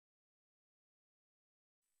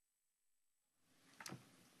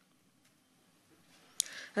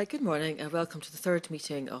Good morning and welcome to the third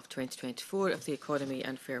meeting of 2024 of the Economy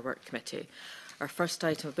and Fair Work Committee. Our first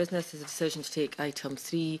item of business is a decision to take item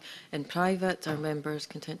 3 in private. Are members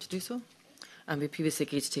content to do so? And we previously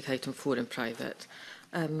agreed to take item 4 in private.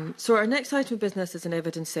 So our next item of business is an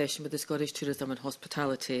evidence session with the Scottish Tourism and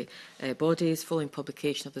Hospitality bodies following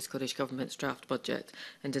publication of the Scottish Government's draft budget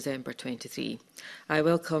in December 23. I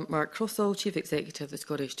welcome Mark Crothall, Chief Executive of the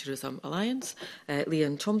Scottish Tourism Alliance,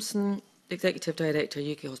 Leon Thompson, Executive Director,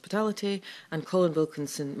 UK Hospitality, and Colin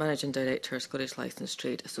Wilkinson, Managing Director, Scottish Licensed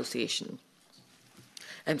Trade Association.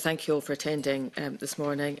 Thank you all for attending this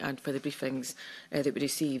morning and for the briefings that we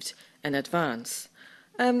received in advance.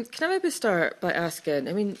 Can I maybe start by asking,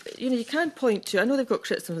 you can point to, I know they've got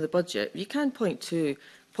criticism of the budget, but you can point to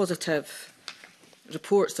positive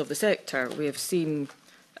reports of the sector. We have seen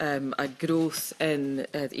a growth in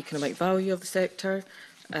the economic value of the sector.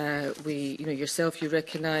 You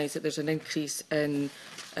recognise that there's an increase in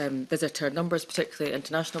visitor numbers, particularly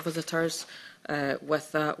international visitors.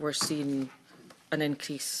 With that, we're seeing an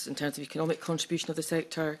increase in terms of economic contribution of the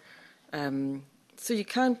sector. So you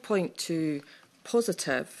can point to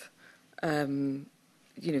positive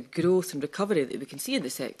growth and recovery that we can see in the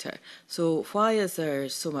sector. So why is there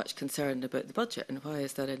so much concern about the budget, and why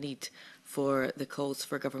is there a need for the calls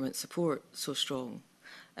for government support so strong?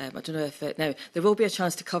 I don't know if now there will be a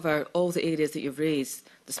chance to cover all the areas that you've raised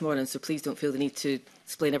this morning, so please don't feel the need to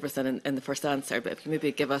explain everything in the first answer. But if you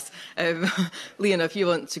maybe give us, Leon, if you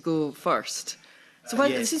want to go first. So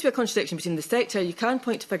there seems to be a contradiction between the sector. You can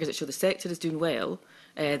point to figures that show the sector is doing well,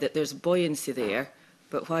 that there's buoyancy there,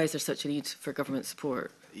 but why is there such a need for government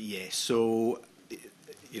support? Yes, so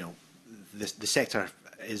the sector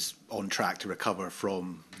is on track to recover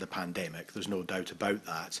from the pandemic. There's no doubt about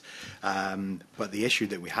that. But the issue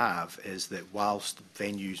that we have is that whilst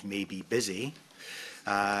venues may be busy,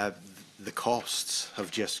 the costs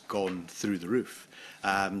have just gone through the roof.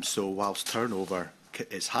 So whilst turnover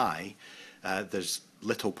is high, there's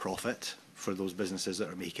little profit for those businesses that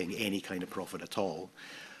are making any kind of profit at all.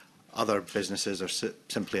 Other businesses are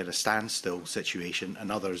simply at a standstill situation,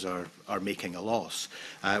 and others are making a loss.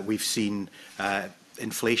 We've seen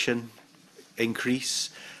inflation increase.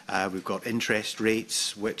 We've got interest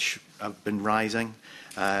rates which have been rising.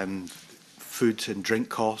 Food and drink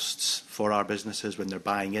costs for our businesses when they're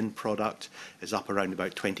buying in product is up around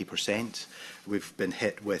about 20%. We've been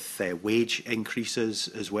hit with wage increases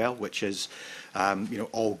as well, which is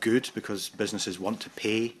all good because businesses want to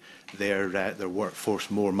pay their workforce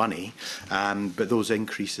more money, but those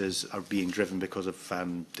increases are being driven because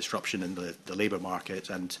of disruption in the labour market,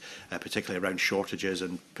 and particularly around shortages,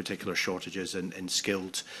 and particular shortages in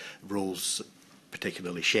skilled roles,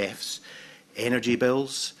 particularly chefs. Energy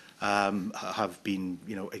bills have been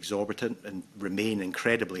exorbitant and remain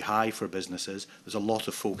incredibly high for businesses. There's a lot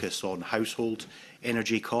of focus on household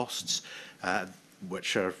energy costs,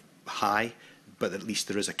 which are high, but at least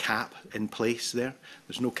there is a cap in place there.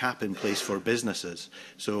 There's no cap in place for businesses.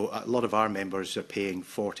 So a lot of our members are paying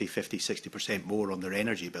 40, 50, 60% more on their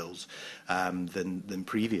energy bills than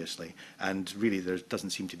previously. And really there doesn't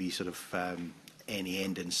seem to be sort of any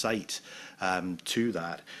end in sight to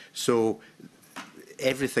that. So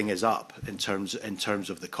everything is up in terms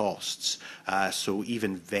of the costs. So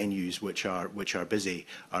even venues which are busy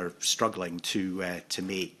are struggling to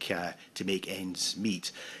make ends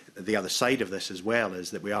meet. The other side of this as well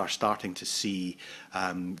is that we are starting to see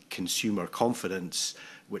consumer confidence,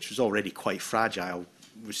 which was already quite fragile.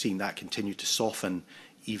 We're seeing that continue to soften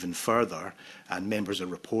even further, and members are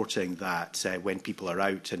reporting that when people are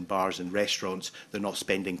out in bars and restaurants, they're not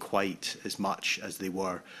spending quite as much as they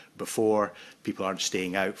were before. People aren't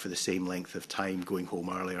staying out for the same length of time, going home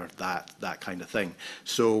earlier, that kind of thing.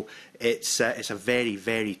 So it's a very,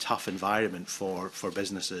 very tough environment for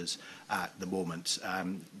businesses at the moment.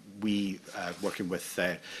 We, working with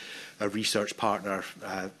a research partner,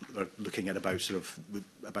 are looking at about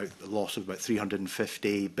the loss of about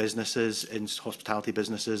 350 businesses, hospitality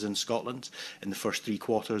businesses in Scotland in the first 3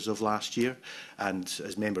 quarters of last year. And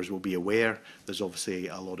as members will be aware, there's obviously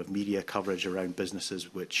a lot of media coverage around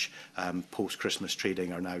businesses which post-Christmas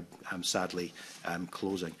trading are now sadly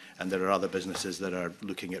closing. And there are other businesses that are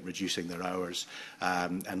looking at reducing their hours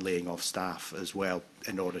and laying off staff as well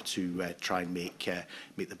in order to try and make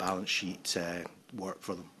the balance sheet work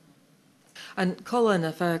for them. And Colin,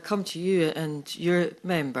 if I come to you and your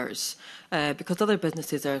members, because other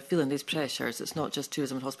businesses are feeling these pressures, it's not just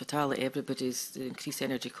tourism and hospitality, everybody's increased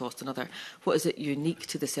energy costs and other. What is it unique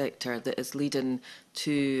to the sector that is leading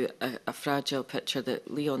to a fragile picture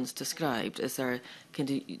that Leon's described? Is there kind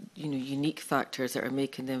of unique factors that are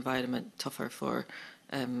making the environment tougher for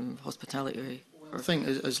hospitality? Well, I think,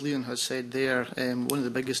 as Leon has said there, one of the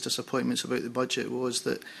biggest disappointments about the budget was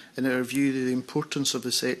that, in our view, the importance of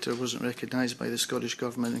the sector wasn't recognised by the Scottish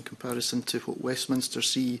Government in comparison to what Westminster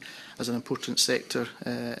see as an important sector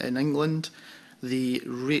in England. The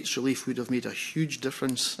rates relief would have made a huge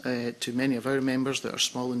difference to many of our members that are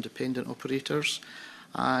small independent operators,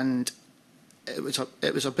 and it was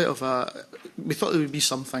a bit of a. We thought there would be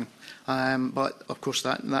something, but of course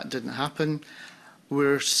that didn't happen.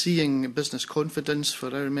 We're seeing business confidence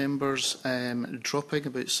for our members dropping.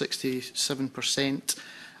 About 67%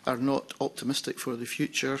 are not optimistic for the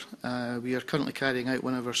future. We are currently carrying out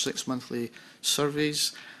one of our 6 monthly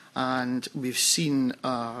surveys, and we've seen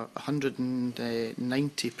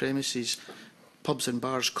 190 premises, pubs and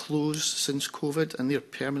bars, close since COVID, and they're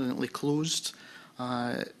permanently closed.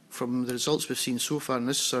 From the results we've seen so far in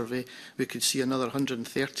this survey, we could see another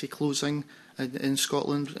 130 closing in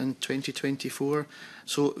Scotland in 2024.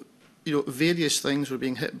 So, various things were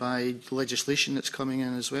being hit by legislation that's coming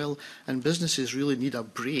in as well, and businesses really need a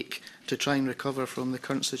break to try and recover from the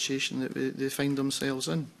current situation that they find themselves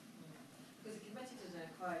in.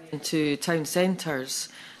 Into town centres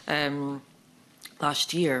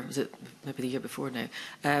last year, was it maybe the year before now?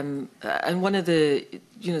 And one of the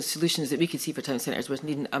solutions that we could see for town centres was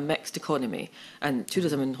needing a mixed economy, and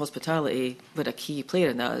tourism and hospitality were a key player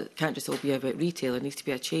in that. It can't just all be about retail; it needs to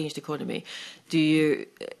be a changed economy. Do you,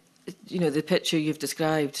 the picture you've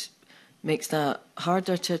described makes that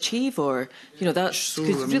harder to achieve, or that's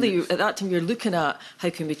because really at that time you're looking at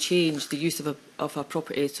how can we change the use of a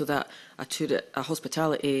property so that a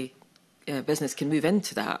hospitality business can move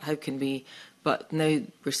into that? How can we? But now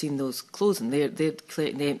we're seeing those closing. They're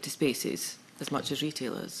creating the empty spaces as much as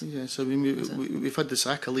retailers. Yes, I mean, we've had this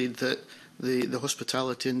accolade that the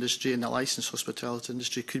hospitality industry and the licensed hospitality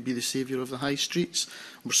industry could be the saviour of the high streets.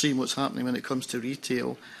 We're seeing what's happening when it comes to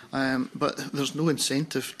retail, but there's no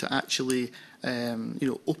incentive to actually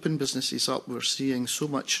open businesses up. We're seeing so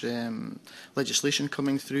much legislation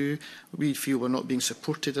coming through. We feel we're not being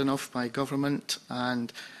supported enough by government,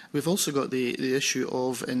 and we've also got the issue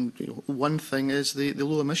of, and one thing is the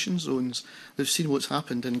low emission zones. We've seen what's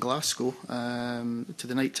happened in Glasgow to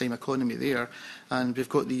the nighttime economy there, and we've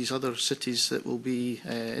got these other cities that will be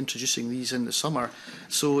introducing these in the summer.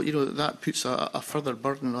 So that puts a further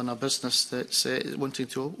burden on a business that's wanting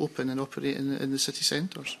to open and operate in the city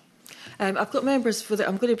centres. I've got members for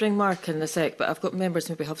I'm going to bring Mark in a sec, but I've got members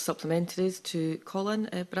who maybe have supplementaries to call in.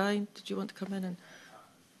 Brian, did you want to come in?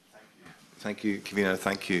 Thank you, Kavina.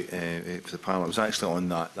 Thank you for the panel. I was actually on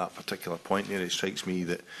that particular point there. It strikes me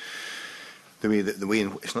that the way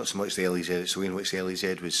it's not so much the LEZ, it's the way in which the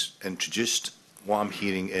LEZ was introduced. What I'm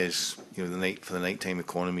hearing is, for the nighttime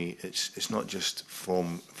economy, it's not just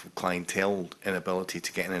from clientele inability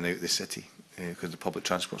to get in and out of the city because the public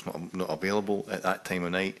transport's not available at that time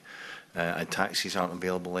of night, and taxis aren't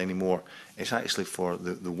available anymore. It's actually for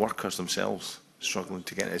the workers themselves struggling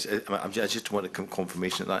to get it. I just want a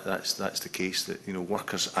confirmation that that's the case, that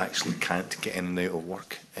workers actually can't get in and out of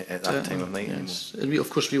work at that time of night. Yes. And of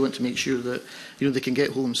course we want to make sure that they can get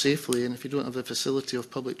home safely, and if you don't have the facility of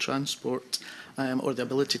public transport or the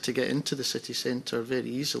ability to get into the city centre very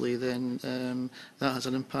easily, then that has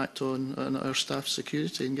an impact on our staff's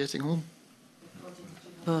security in getting home.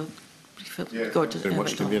 Very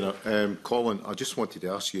much, Convener. Colin, I just wanted to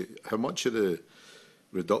ask you, how much of the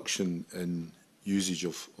reduction in usage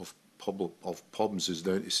of pubs is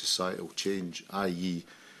down to societal change, i.e.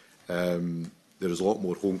 there is a lot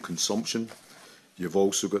more home consumption. You've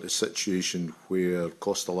also got a situation where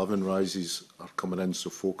cost of living rises are coming in,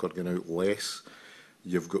 so folk are going out less.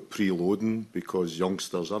 You've got preloading because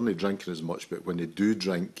youngsters aren't drinking as much, but when they do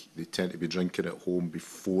drink, they tend to be drinking at home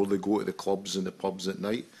before they go to the clubs and the pubs at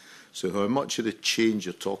night. So how much of the change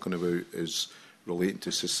you're talking about is relating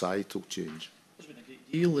to societal change? There's been a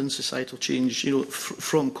great deal in societal change.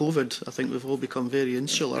 From COVID, I think we've all become very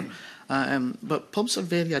insular. But pubs are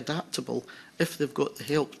very adaptable if they've got the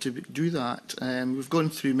help to do that. We've gone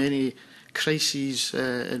through many crises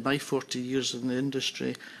in my 40 years in the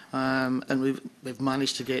industry, and we've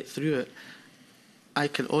managed to get through it. I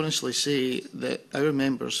can honestly say that our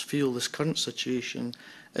members feel this current situation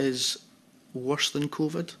is worse than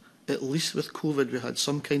COVID. At least with COVID, we had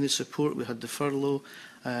some kind of support. We had the furlough,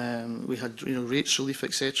 we had rates relief,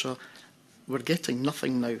 etc. We're getting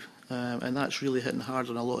nothing now, and that's really hitting hard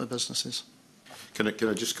on a lot of businesses. Can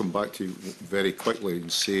I just come back to you very quickly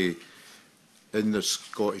and say, in the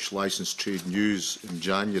Scottish Licensed Trade News in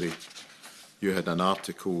January, you had an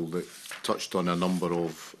article that touched on a number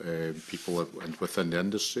of people within the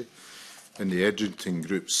industry. And the Edrington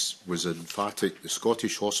Groups was emphatic. The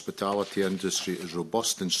Scottish hospitality industry is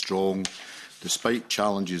robust and strong. Despite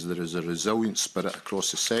challenges, there is a resilient spirit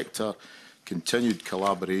across the sector. Continued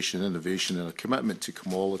collaboration, innovation and a commitment to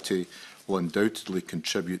quality will undoubtedly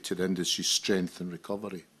contribute to the industry's strength and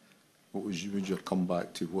recovery. What would your come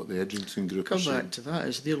back to what the Edrington Group are saying? Come back to that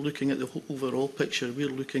is they're looking at the overall picture. We're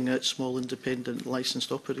looking at small independent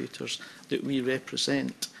licensed operators that we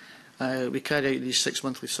represent. We carry out these 6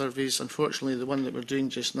 monthly surveys. Unfortunately, the one that we're doing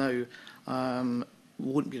just now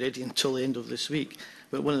won't be ready until the end of this week.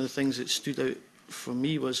 But one of the things that stood out for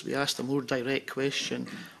me was we asked a more direct question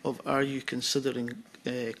of, are you considering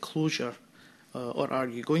closure or are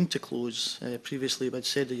you going to close? Previously, we'd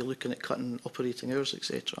said that you're looking at cutting operating hours,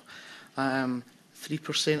 etc.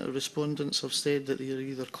 3% of respondents have said that they're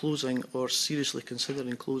either closing or seriously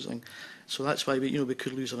considering closing. So that's why we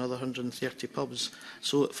could lose another 130 pubs.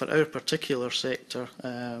 So for our particular sector,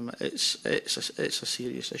 it's a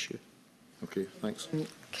serious issue. Okay, thanks.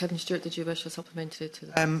 Kevin Stewart, did you wish a supplementary to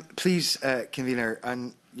that? Please, Convener.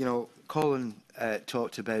 And, Colin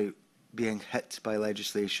talked about being hit by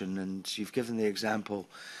legislation, and you've given the example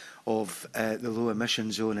of the low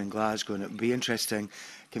emission zone in Glasgow, and it would be interesting,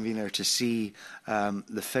 Convener, to see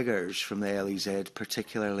the figures from the LEZ,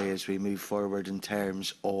 particularly as we move forward in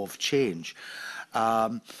terms of change.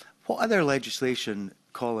 What other legislation,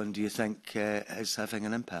 Colin, do you think is having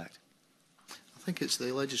an impact? I think it's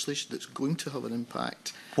the legislation that's going to have an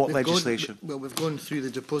impact. What legislation? We've gone through the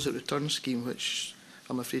deposit return scheme, which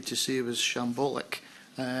I'm afraid to say was shambolic,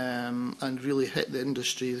 and really hit the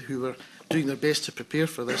industry who were doing their best to prepare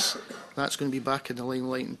for this. That's going to be back in the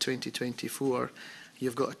limelight in 2024.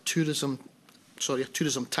 You've got a tourism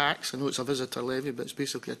tax. I know it's a visitor levy, but it's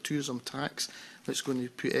basically a tourism tax that's going to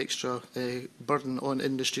put extra burden on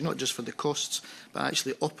industry, not just for the costs, but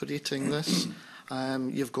actually operating this.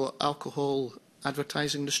 You've got alcohol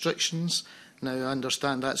advertising restrictions. Now, I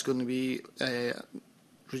understand that's going to be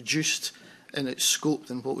reduced in its scope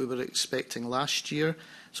than what we were expecting last year.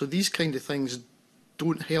 So these kind of things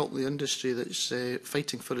don't help the industry that's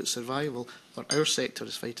fighting for its survival, or our sector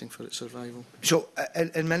is fighting for its survival. So,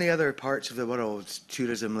 in many other parts of the world,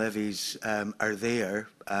 tourism levies are there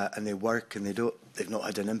and they work, and they've not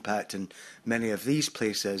had an impact in many of these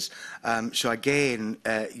places. So again,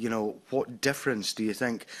 what difference do you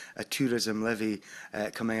think a tourism levy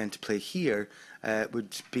coming into play here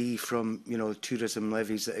would be from tourism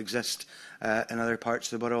levies that exist in other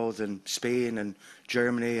parts of the world, in Spain and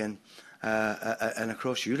Germany and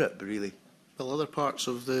across Europe, really? Well, other parts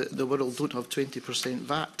of the world don't have 20%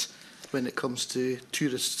 VAT when it comes to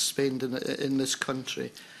tourist spend in this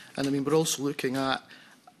country. And I mean, we're also looking at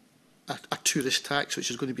a tourist tax, which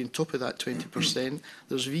is going to be on top of that 20%.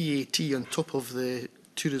 There's VAT on top of the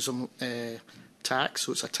tourism tax,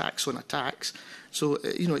 so it's a tax on a tax. So,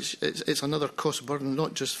 it's another cost burden,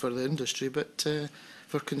 not just for the industry, but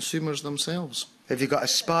for consumers themselves. Have you got a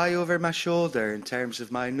spy over my shoulder in terms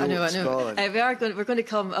of my notes, I know. Colin? We're going to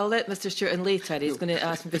come. I'll let Mr. Stewart in later. He's going to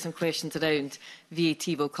ask me some questions around VAT.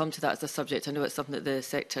 We'll come to that as a subject. I know it's something that the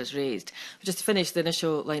sector has raised. But just to finish the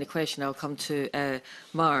initial line of question, I'll come to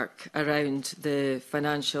Mark around the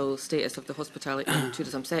financial status of the hospitality and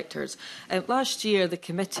tourism sectors. Last year, the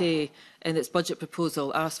committee, in its budget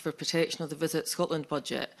proposal, asked for protection of the Visit Scotland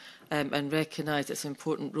budget and recognised its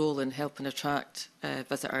important role in helping attract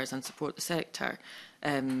visitors and support the sector.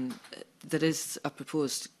 There is a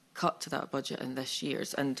proposed cut to that budget in this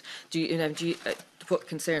year's. And what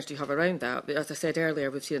concerns do you have around that? But as I said earlier,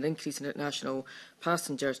 we've seen an increase in international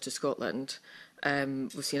passengers to Scotland.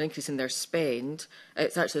 We've seen an increase in their spend.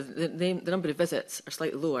 It's actually the number of visits are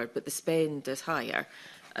slightly lower, but the spend is higher.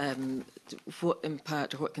 What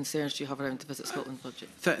impact or what concerns do you have around the Visit Scotland budget?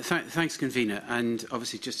 Thanks, Convener. And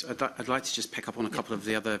obviously, I'd like to just pick up on a couple of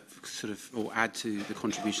the other or add to the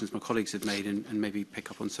contributions my colleagues have made, and maybe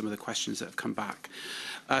pick up on some of the questions that have come back.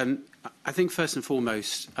 I think first and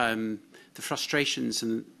foremost, the frustrations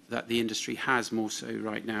that the industry has more so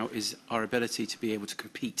right now is our ability to be able to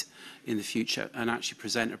compete in the future and actually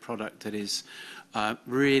present a product that is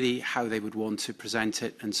really how they would want to present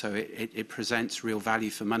it, and so it presents real value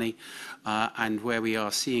for money. And where we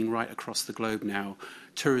are seeing right across the globe now,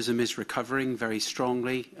 tourism is recovering very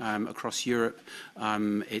strongly across Europe.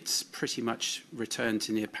 It's pretty much returned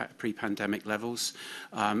to near pre-pandemic levels.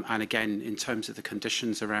 And again, in terms of the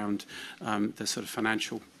conditions around the sort of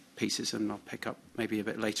financial pieces, and I'll pick up maybe a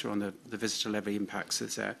bit later on the visitor levy impacts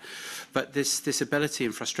that's there. But this ability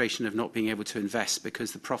and frustration of not being able to invest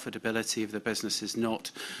because the profitability of the business is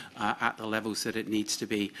not at the levels that it needs to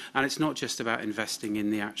be. And it's not just about investing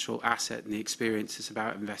in the actual asset and the experience, it's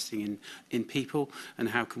about investing in people and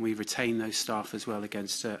how can we retain those staff as well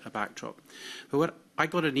against a backdrop. But I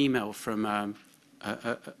got an email from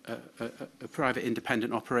a private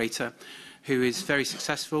independent operator who is very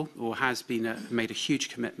successful or has been made a huge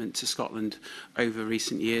commitment to Scotland over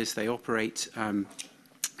recent years. They operate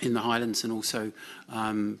in the Highlands and also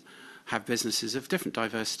have businesses of different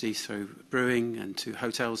diversity, so brewing and to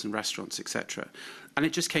hotels and restaurants, etc. And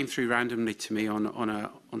it just came through randomly to me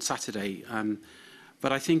on Saturday.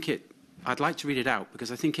 But I think I'd like to read it out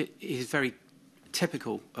because I think it is very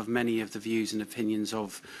typical of many of the views and opinions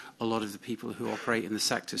of a lot of the people who operate in the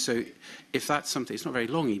sector. So if that's something, it's not a very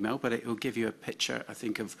long email, but it will give you a picture, I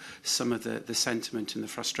think, of some of the sentiment and the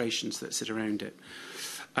frustrations that sit around it.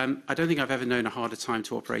 I don't think I've ever known a harder time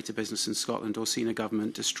to operate a business in Scotland or seen a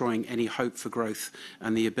government destroying any hope for growth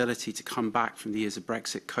and the ability to come back from the years of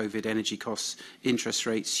Brexit, COVID, energy costs, interest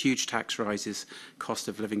rates, huge tax rises, cost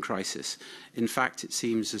of living crisis. In fact, it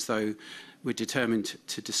seems as though we're determined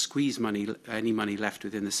to squeeze any money left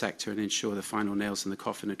within the sector and ensure the final nails in the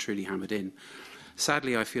coffin are truly hammered in.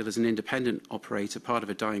 Sadly, I feel as an independent operator, part of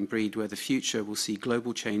a dying breed, where the future will see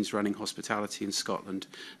global chains running hospitality in Scotland,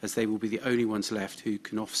 as they will be the only ones left who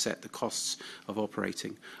can offset the costs of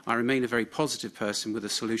operating. I remain a very positive person with a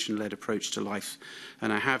solution-led approach to life,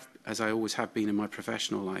 and I have, as I always have been in my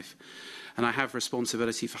professional life. And I have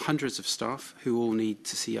responsibility for hundreds of staff who all need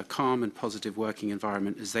to see a calm and positive working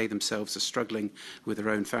environment as they themselves are struggling with their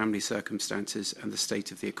own family circumstances and the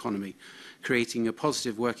state of the economy. Creating a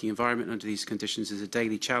positive working environment under these conditions is a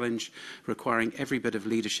daily challenge, requiring every bit of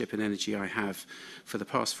leadership and energy I have. For the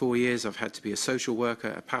past 4 years, I've had to be a social worker,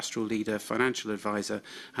 a pastoral leader, financial advisor,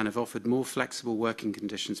 and have offered more flexible working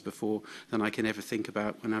conditions before than I can ever think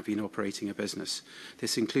about when I've been operating a business.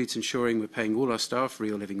 This includes ensuring we're paying all our staff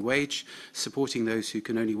real living wage, supporting those who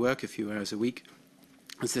can only work a few hours a week,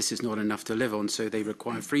 as this is not enough to live on, so they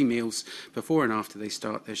require free meals before and after they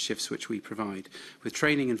start their shifts, which we provide. With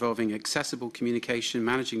training involving accessible communication,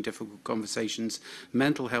 managing difficult conversations,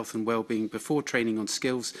 mental health and well-being, before training on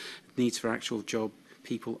skills, needs for actual job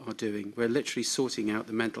people are doing. We're literally sorting out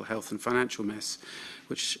the mental health and financial mess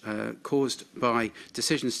which caused by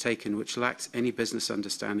decisions taken which lacked any business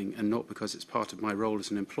understanding, and not because it's part of my role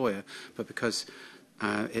as an employer, but because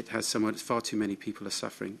it has somewhat far too many people are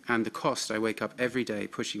suffering. And the cost, I wake up every day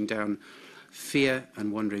pushing down fear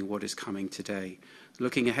and wondering what is coming today.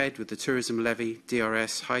 Looking ahead with the tourism levy,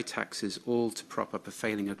 DRS, high taxes, all to prop up a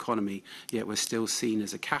failing economy, yet we're still seen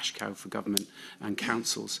as a cash cow for government and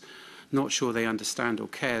councils. Not sure they understand or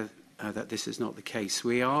care that this is not the case.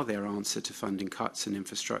 We are their answer to funding cuts and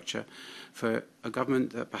infrastructure. For a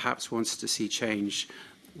government that perhaps wants to see change,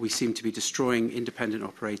 we seem to be destroying independent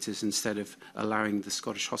operators instead of allowing the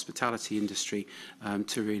Scottish hospitality industry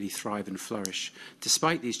to really thrive and flourish.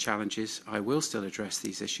 Despite these challenges, I will still address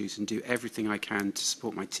these issues and do everything I can to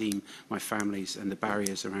support my team, my families, and the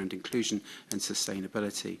barriers around inclusion and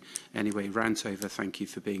sustainability. Anyway, rant over, thank you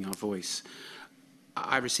for being our voice.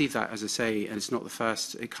 I received that, as I say, and it's not the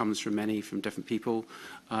first. It comes from many, from different people,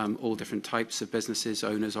 all different types of businesses,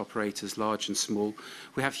 owners, operators, large and small.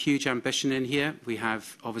 We have huge ambition in here. We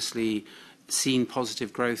have obviously seen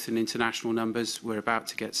positive growth in international numbers. We're about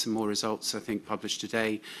to get some more results, I think, published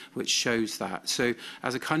today, which shows that. So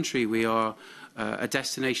as a country, we are a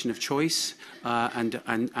destination of choice and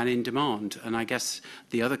in demand. And I guess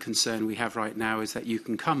the other concern we have right now is that you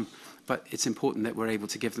can come, but it's important that we're able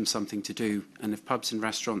to give them something to do. And if pubs and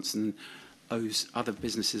restaurants and those other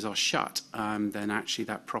businesses are shut, then actually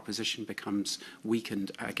that proposition becomes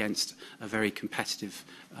weakened against a very competitive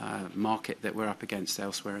market that we're up against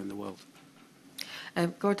elsewhere in the world.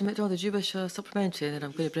 Gordon MacDonald, did you wish a supplementary? And then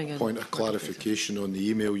I'm going to bring in... Point of clarification on the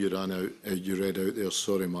email you read out there.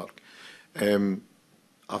 Sorry, Mark. I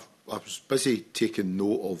was busy taking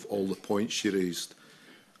note of all the points you raised.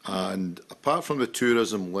 And apart from the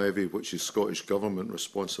tourism levy, which is Scottish Government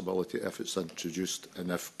responsibility if it's introduced and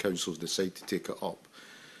if councils decide to take it up,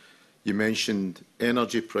 you mentioned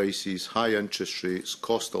energy prices, high interest rates,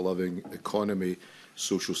 cost of living, economy,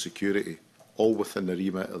 social security, all within the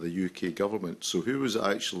remit of the UK Government. So who was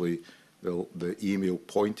actually the email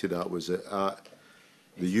pointed at? Was it at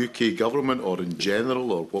the UK Government or in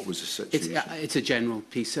general, or what was the situation? It's a general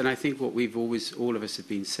piece, and I think what we've always, all of us have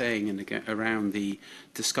been saying and around the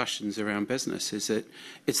discussions around business is that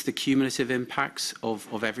it's the cumulative impacts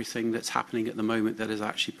of everything that's happening at the moment that has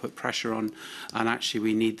actually put pressure on, and actually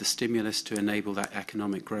we need the stimulus to enable that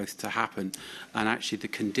economic growth to happen, and actually the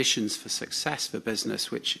conditions for success for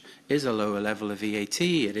business, which is a lower level of VAT,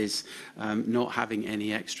 it is not having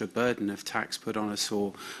any extra burden of tax put on us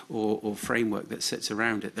or framework that sits around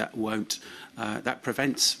it that won't that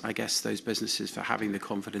prevents, I guess, those businesses for having the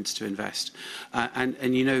confidence to invest.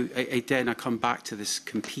 And you know, again, I come back to this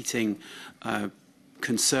competing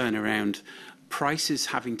concern around prices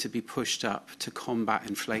having to be pushed up to combat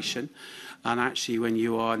inflation. And actually, when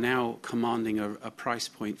you are now commanding a price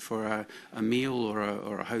point for a meal or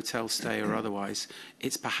a hotel stay or otherwise,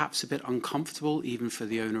 it's perhaps a bit uncomfortable even for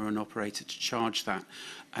the owner and operator to charge that.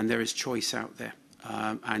 And there is choice out there.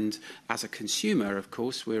 And as a consumer, of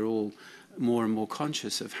course, we're all more and more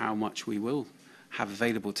conscious of how much we will have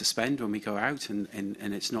available to spend when we go out, and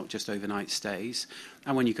it's not just overnight stays.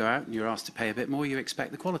 And when you go out and you're asked to pay a bit more, you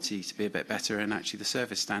expect the quality to be a bit better and actually the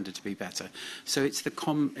service standard to be better. So it's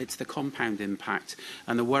the compound impact.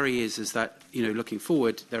 And the worry is that, you know, looking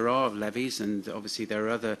forward, there are levies, and obviously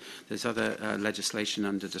there's other legislation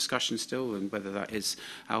under discussion still, and whether that is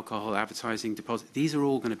alcohol advertising deposit. These are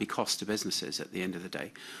all going to be cost to businesses at the end of the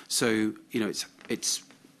day. So, you know, it's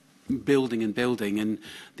building and building, and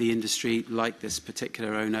the industry, like this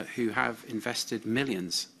particular owner who have invested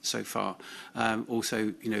millions so far,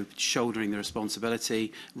 also, you know, shouldering the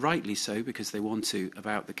responsibility, rightly so, because they want to,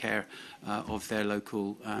 about the care of their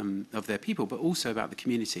local, of their people, but also about the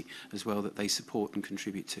community as well that they support and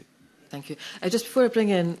contribute to. Thank you. Just before I bring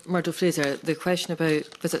in Murdo Fraser, the question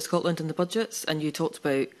about Visit Scotland and the budgets, and you talked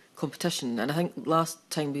about competition, and I think last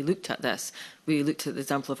time we looked at this, we looked at the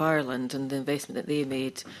example of Ireland and the investment that they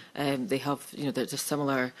made. They have, you know, there's a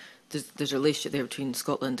similar, there's a relationship there between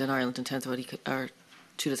Scotland and Ireland in terms of our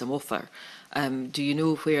tourism offer. Do you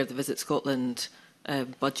know where the Visit Scotland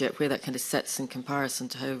budget, where that kind of sits in comparison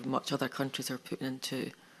to how much other countries are putting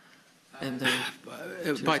into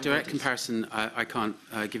by direct comparison, I can't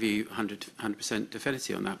give you 100%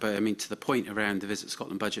 definitive on that, but I mean, to the point around the Visit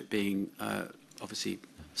Scotland budget being obviously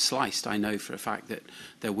sliced, I know for a fact that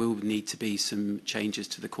there will need to be some changes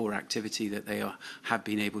to the core activity that they have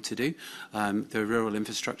been able to do. The Rural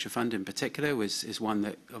Infrastructure Fund in particular is one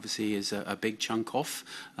that obviously is a big chunk off,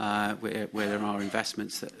 where there are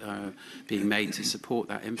investments that are being made to support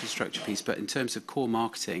that infrastructure piece. But in terms of core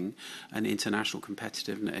marketing and international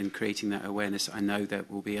competitiveness and creating that awareness, I know there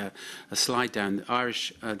will be a slide down.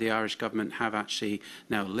 The Irish government have actually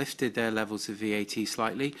now lifted their levels of VAT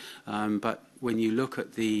slightly, but when you look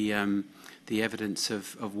at the evidence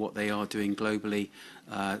of what they are doing globally,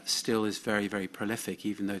 still is very, very prolific,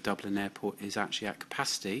 even though Dublin Airport is actually at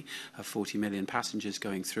capacity of 40 million passengers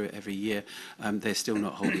going through it every year. They're still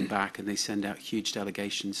not holding back, and they send out huge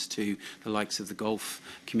delegations to the likes of the golf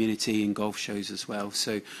community and golf shows as well.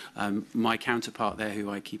 So my counterpart there,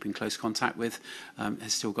 who I keep in close contact with,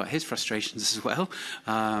 has still got his frustrations as well,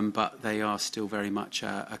 but they are still very much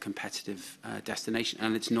a competitive destination.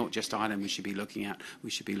 And it's not just Ireland we should be looking at. We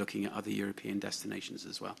should be looking at other European destinations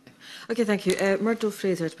as well. Okay, thank you. Murdo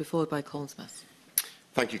Fraser to be followed by Colin Smith.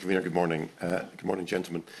 Thank you, Convener. Good morning. Good morning,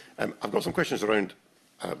 gentlemen. I've got some questions around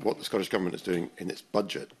what the Scottish Government is doing in its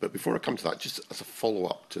budget. But before I come to that, just as a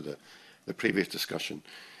follow-up to the previous discussion,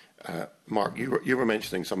 Mark, you were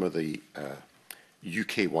mentioning some of the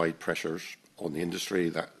UK-wide pressures on the industry,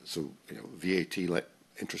 VAT,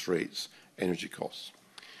 interest rates, energy costs.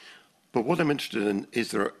 But what I'm interested in,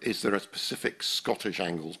 is there a specific Scottish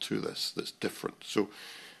angle to this that's different? So,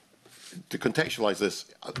 to contextualise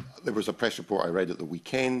this, there was a press report I read at the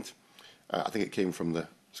weekend. I think it came from the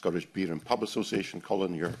Scottish Beer and Pub Association,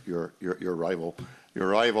 Colin, your rival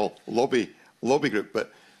lobby group.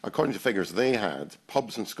 But according to figures they had,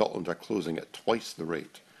 pubs in Scotland are closing at twice the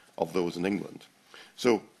rate of those in England.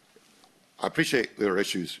 So I appreciate there are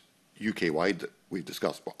issues UK-wide that we've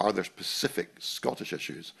discussed, but are there specific Scottish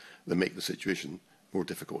issues that make the situation more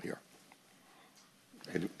difficult here?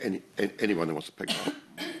 Anyone who wants to pick that up?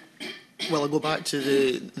 Well, I'll go back to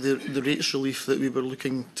the rates relief that we were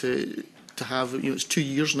looking to have. You know, it's 2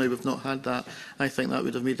 years now we've not had that. I think that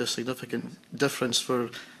would have made a significant difference for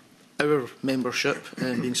our membership,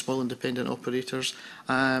 being small independent operators.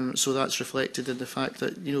 So that's reflected in the fact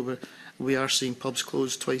that, you know, we are seeing pubs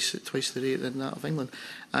close twice the rate than that of England.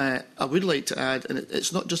 I would like to add, and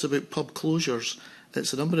it's not just about pub closures,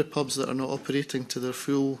 it's a number of pubs that are not operating to their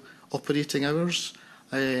full operating hours.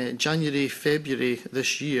 January, February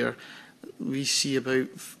this year, we see about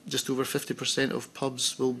just over 50% of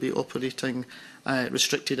pubs will be operating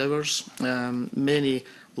restricted hours. Many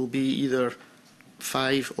will be either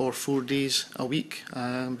 5 or 4 days a week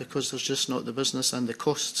because there's just not the business, and the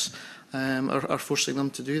costs are forcing them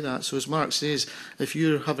to do that. So as Mark says, if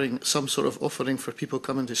you're having some sort of offering for people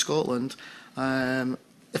coming to Scotland,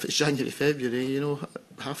 if it's January, February, you know,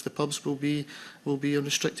 half the pubs will be on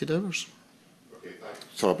restricted hours. Okay,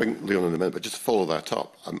 so I'll bring Leon in a minute, but just to follow that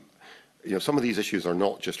up, you know, some of these issues are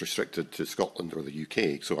not just restricted to Scotland or the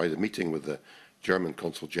UK. So I had a meeting with the German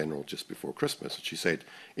Consul General just before Christmas, and she said,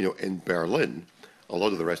 you know, in Berlin, a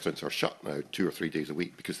lot of the restaurants are shut now 2 or 3 days a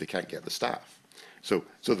week because they can't get the staff. So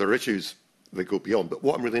there are issues that go beyond. But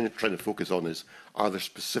what I'm really trying to focus on is, are there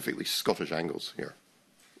specifically Scottish angles here?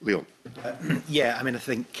 Leon. Yeah, I mean, I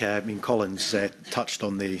think Colin's touched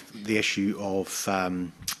on the issue of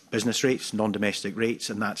business rates, non-domestic rates,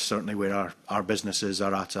 and that's certainly where our businesses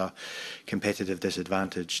are at a competitive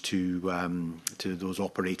disadvantage to those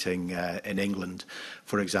operating in England.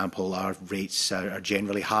 For example, our rates are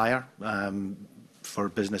generally higher for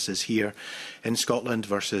businesses here in Scotland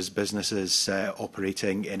versus businesses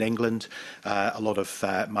operating in England. A lot of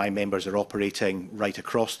my members are operating right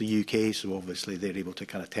across the UK, so obviously they're able to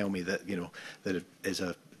kind of tell me that, you know, that it is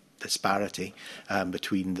a disparity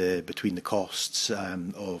between the costs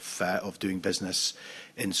of doing business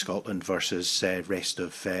in Scotland versus rest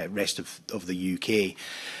of the UK.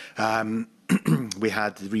 We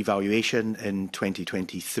had the revaluation in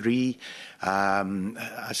 2023.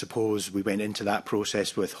 I suppose we went into that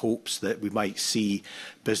process with hopes that we might see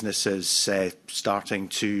businesses starting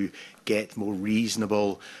to get more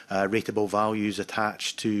reasonable rateable values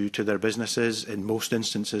attached to their businesses. In most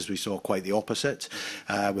instances, we saw quite the opposite,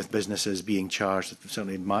 with businesses being charged,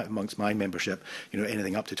 certainly amongst my membership, you know,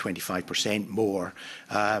 anything up to 25% more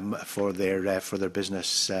for their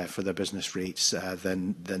business rates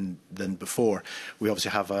than before. We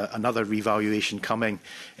obviously have another revaluation coming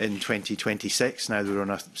in 2026. Now we're on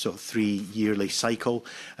a sort of 3-yearly cycle,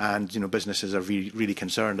 and, you know, businesses are really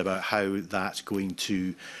concerned about how that's going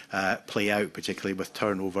to play out, particularly with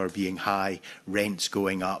turnover being high, rents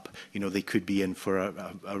going up. You know, they could be in for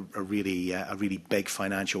a really big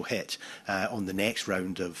financial hit on the next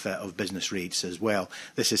round of business rates as well.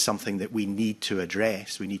 This is something that we need to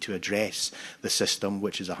address. We need to address the system,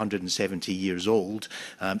 which is 170 years old.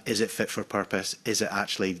 Is it fit for purpose? Is it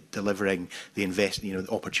actually delivering the the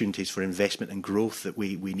opportunities for investment and growth that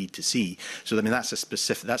we need to see? So I mean, that's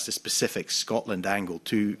the specific Scotland angle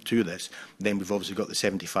to this. Then we've obviously got the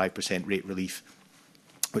 75% rate relief,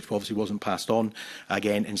 which obviously wasn't passed on.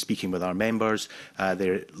 Again, in speaking with our members,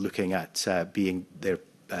 they're looking at their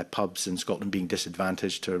pubs in Scotland being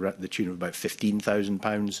disadvantaged to the tune of about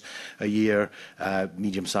 £15,000 a year,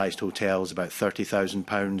 medium-sized hotels about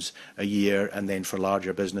 £30,000 a year, and then for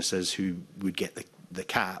larger businesses who would get the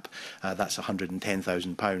cap, that's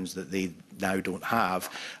 £110,000 that they now don't have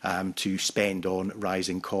to spend on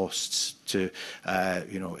rising costs to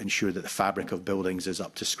ensure that the fabric of buildings is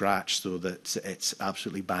up to scratch, so that it's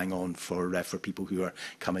absolutely bang on for people who are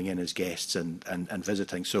coming in as guests and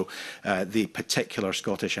visiting. So the particular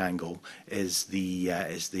Scottish angle is the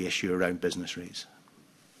issue around business rates.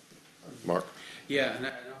 Mark. Yeah, and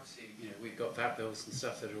obviously, you know, we've got VAT bills and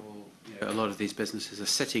stuff that are all, you know, a lot of these businesses are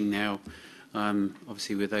sitting now,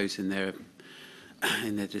 obviously with those in their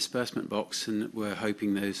disbursement box, and we're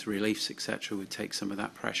hoping those reliefs, etc., would take some of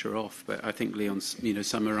that pressure off. But I think Leon's, you know,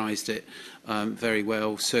 summarised it very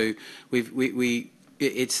well. So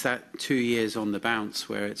it's that 2 years on the bounce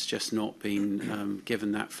where it's just not been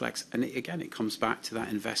given that flex. And again, it comes back to that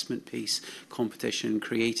investment piece, competition,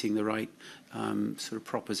 creating the right sort of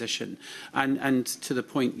proposition. And to the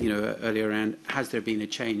point, you know, earlier around, has there been a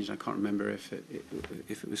change? I can't remember if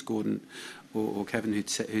it was Gordon or Kevin who'd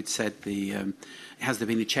said has there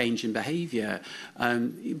been a change in behaviour?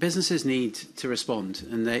 Businesses need to respond,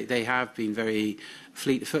 and they have been very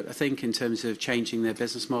fleet of foot, I think, in terms of changing their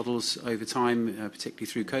business models over time, particularly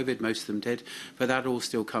through COVID. Most of them did, but that all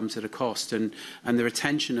still comes at a cost, and the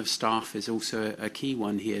retention of staff is also a key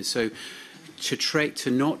one here. So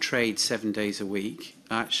to not trade 7 days a week,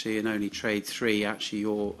 actually, and only trade 3, actually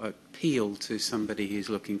your appeal to somebody who's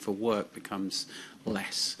looking for work becomes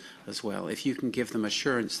less as well. If you can give them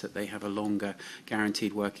assurance that they have a longer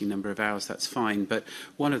guaranteed working number of hours, that's fine. But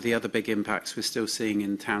one of the other big impacts we're still seeing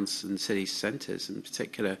in towns and city centres in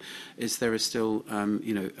particular is there is still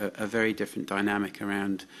a very different dynamic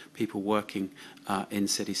around people working in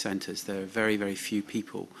city centres. There are very, very few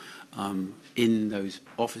people in those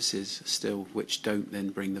offices still, which don't then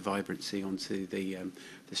bring the vibrancy onto the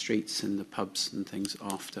streets and the pubs and things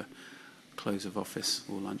after close of office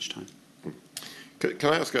or lunchtime.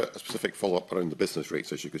 Can I ask a specific follow-up around the business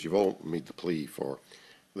rates issue? Because you've all made the plea for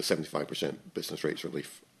the 75% business rates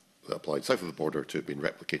relief that applied south of the border to have been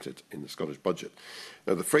replicated in the Scottish budget.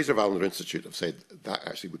 Now, the Fraser-Vallender Institute have said that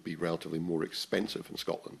actually would be relatively more expensive in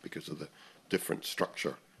Scotland because of the different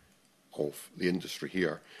structure of the industry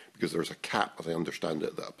here, because there's a cap, as I understand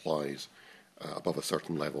it, that applies above a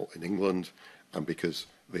certain level in England, and because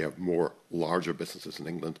they have more larger businesses in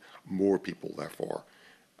England, more people, therefore,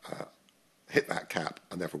 hit that cap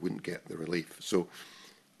and therefore wouldn't get the relief. So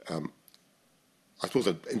I suppose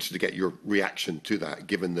I'm interested to get your reaction to that,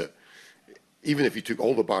 given that even if you took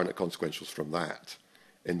all the Barnett consequentials from that,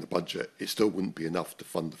 in the budget, it still wouldn't be enough to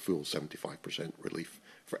fund the full 75% relief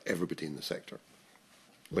for everybody in the sector.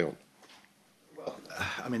 Leon.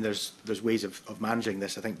 I mean, there's ways of managing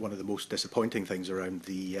this. I think one of the most disappointing things around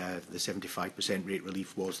the 75% rate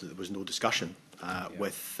relief was that there was no discussion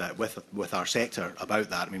with our sector about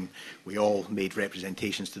that. I mean, we all made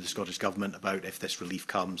representations to the Scottish Government about if this relief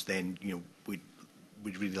comes, then we'd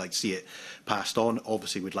really like to see it passed on.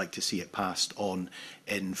 Obviously, we'd like to see it passed on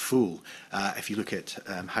in full. If you look at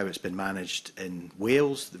how it's been managed in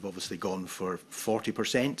Wales, they've obviously gone for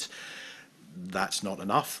 40%. That's not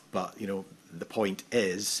enough, but the point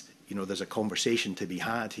is, there's a conversation to be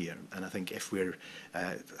had here, and I think if we're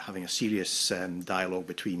having a serious dialogue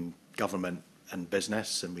between government and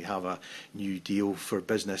business, and we have a new deal for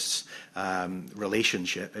business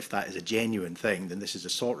relationship, if that is a genuine thing, then this is a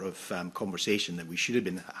sort of conversation that we should have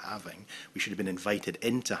been having. We should have been invited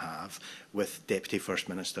in to have with Deputy First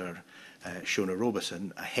Minister Shona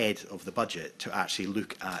Robeson ahead of the budget to actually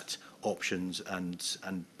look at options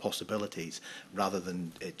and possibilities, rather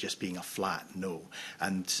than it just being a flat no.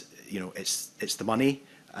 And it's the money,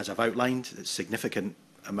 as I've outlined. It's significant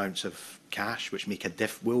amounts of cash which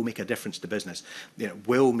will make a difference to business.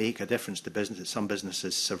 Will make a difference to business. Some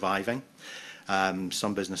businesses surviving,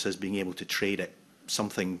 some businesses being able to trade at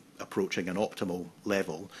something approaching an optimal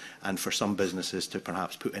level, and for some businesses to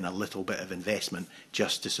perhaps put in a little bit of investment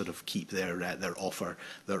just to sort of keep their offer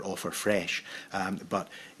fresh. But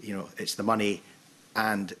it's the money,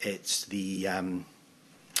 and it's the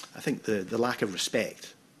I think the lack of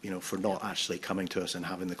respect for not actually coming to us and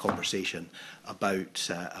having the conversation about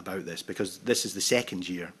this, because this is the second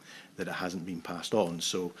year that it hasn't been passed on.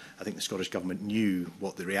 So I think the Scottish Government knew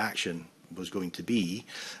what the reaction was going to be,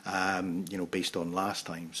 based on last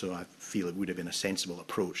time. So I feel it would have been a sensible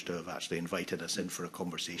approach to have actually invited us in for a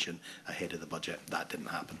conversation ahead of the budget. That didn't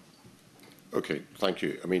happen. Okay, thank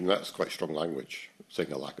you. I mean, that's quite strong language,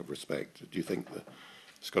 saying a lack of respect. Do you think the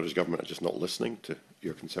Scottish Government are just not listening to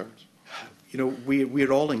your concerns?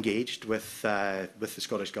 We're all engaged with the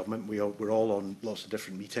Scottish Government. We're all on lots of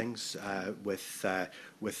different meetings with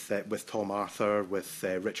Tom Arthur, with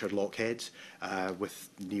Richard Lochhead, with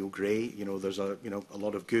Neil Gray. There's a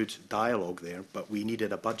lot of good dialogue there, but we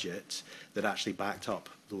needed a budget that actually backed up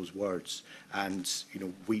those words, and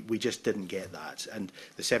we just didn't get that. And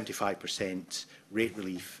the 75% rate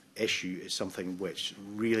relief issue is something which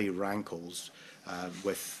really rankles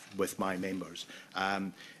with my members.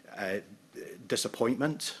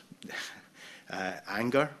 Disappointment,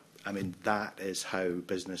 anger. I mean, that is how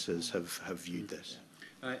businesses have viewed this.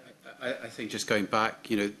 I think just going back,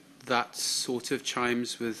 that sort of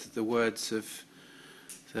chimes with the words of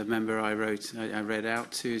the member I read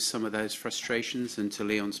out to, some of those frustrations. And to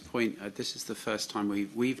Leon's point, this is the first time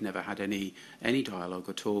we've never had any dialogue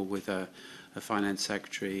at all with a finance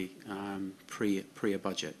secretary pre a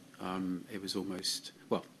budget. It was almost,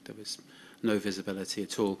 well, there was no visibility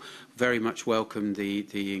at all. Very much welcomed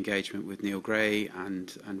the engagement with Neil Gray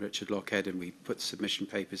and Richard Lochhead, and we put submission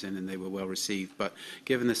papers in and they were well received. But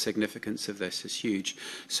given the significance of this, is huge.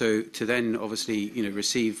 So to then obviously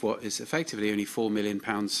receive what is effectively only £4 million.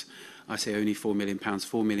 I say only £4 million.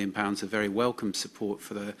 £4 million of very welcome support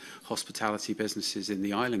for the hospitality businesses in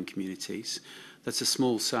the island communities. That's a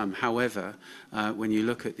small sum. However, when you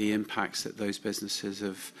look at the impacts that those businesses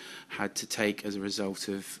have had to take as a result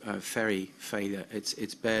of ferry failure,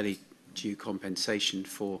 it's barely due compensation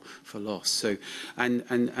for loss. So,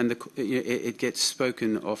 it gets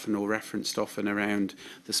spoken often or referenced often around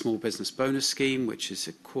the small business bonus scheme, which is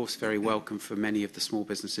of course very welcome for many of the small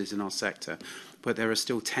businesses in our sector. But there are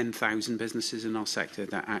still 10,000 businesses in our sector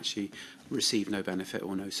that actually receive no benefit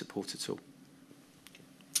or no support at all.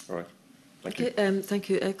 All right. Thank you. Thank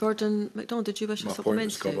you. Gordon MacDonald, did you wish to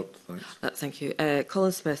supplement? My point was covered. Thanks. Thank you.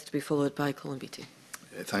 Colin Smith to be followed by Colin Beattie.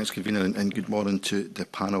 Thanks, Convener, and good morning to the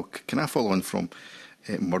panel. Can I follow on from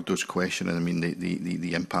Murdo's question? I mean,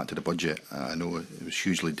 the impact of the budget. I know it was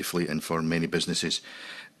hugely deflating for many businesses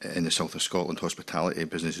in the south of Scotland. Hospitality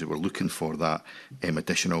businesses were looking for that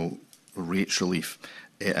additional rates relief,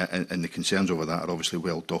 and the concerns over that are obviously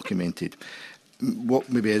well documented. What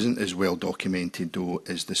maybe isn't as well documented, though,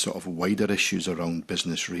 is the sort of wider issues around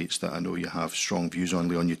business rates that I know you have strong views on.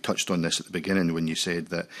 Leon, you touched on this at the beginning when you said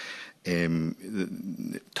that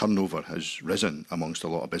the turnover has risen amongst a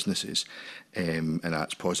lot of businesses, and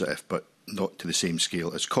that's positive, but not to the same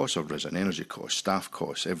scale as costs have risen, energy costs, staff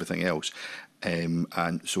costs, everything else. And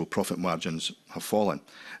so profit margins have fallen.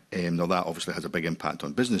 Now, that obviously has a big impact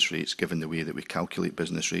on business rates, given the way that we calculate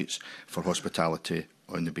business rates for hospitality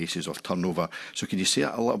on the basis of turnover. So could you say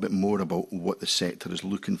a little bit more about what the sector is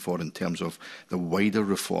looking for in terms of the wider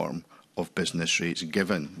reform of business rates,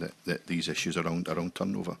 given that these issues around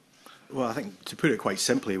turnover? Well, I think to put it quite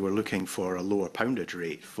simply, we're looking for a lower poundage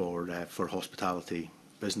rate for hospitality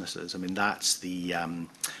businesses. I mean, that's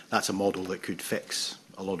a model that could fix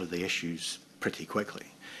a lot of the issues pretty quickly.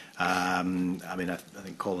 I mean, I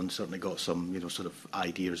think Colin's certainly got some, sort of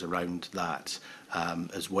ideas around that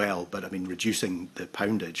as well. But I mean, reducing the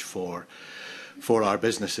poundage for our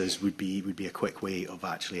businesses would be a quick way of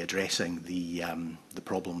actually addressing the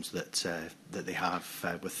problems that they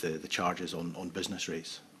have with the charges on business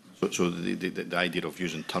rates. So the idea of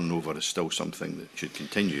using turnover is still something that should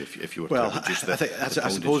continue if you were to reduce the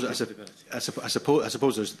I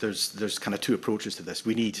suppose there's kind of two approaches to this.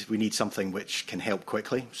 We need something which can help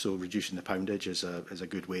quickly. So reducing the poundage is a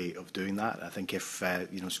good way of doing that. I think if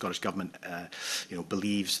Scottish Government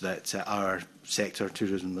believes that our sector,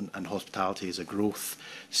 tourism and hospitality, is a growth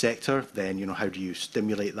sector, then how do you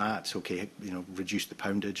stimulate that? Okay, reduce the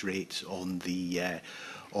poundage rate on the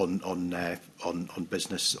on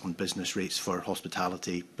business rates for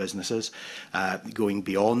hospitality businesses. Going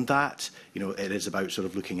beyond that, it is about sort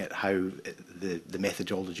of looking at how the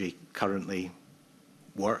methodology currently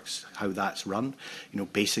works, how that's run.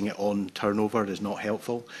 Basing it on turnover is not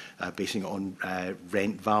helpful. Basing it on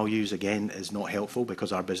rent values, again, is not helpful,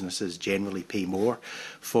 because our businesses generally pay more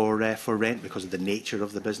for rent because of the nature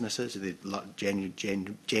of the businesses. They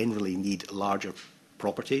generally need larger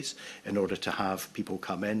properties in order to have people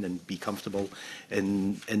come in and be comfortable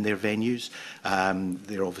in their venues.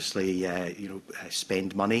 They obviously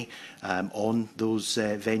spend money on those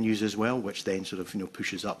venues as well, which then sort of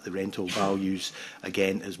pushes up the rental values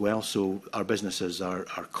again as well. So our businesses are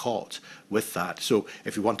caught with that. So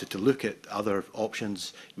if we wanted to look at other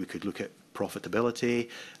options, we could look at profitability.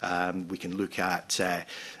 We can look at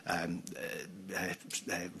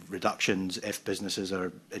reductions if businesses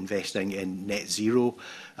are investing in net zero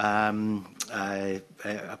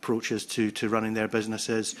approaches to running their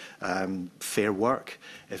businesses. Fair work.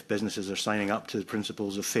 If businesses are signing up to the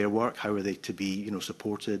principles of fair work, how are they to be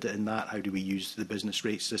supported in that? How do we use the business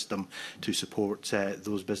rate system to support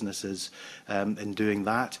those businesses in doing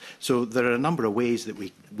that? So there are a number of ways that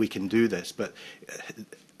we can do this, but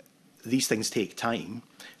these things take time.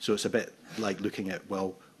 So it's a bit like looking at,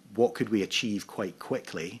 well, what could we achieve quite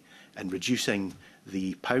quickly, and reducing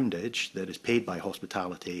the poundage that is paid by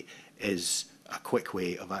hospitality is a quick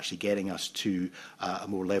way of actually getting us to a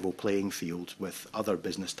more level playing field with other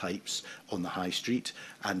business types on the high street,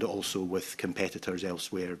 and also with competitors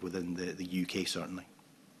elsewhere within the UK, certainly.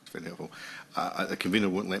 Very helpful. The convener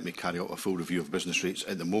won't let me carry out a full review of business rates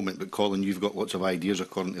at the moment, but Colin, you've got lots of ideas,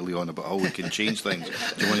 according to Leon, about how we can change things.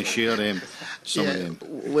 Do you want to share some of them?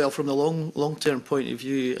 Well, from the long-term point of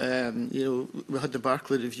view, we had the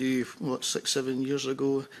Barclay review, 6-7 years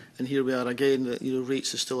ago, and here we are again.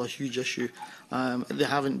 Rates is still a huge issue. They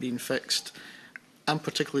haven't been fixed. I'm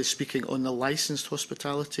particularly speaking on the licensed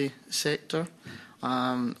hospitality sector.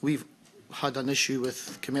 We've had an issue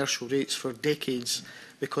with commercial rates for decades,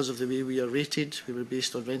 because of the way we are rated. We were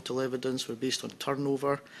based on rental evidence, we're based on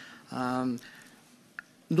turnover.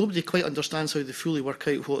 Nobody quite understands how they fully work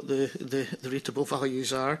out what the rateable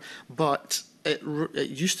values are, but it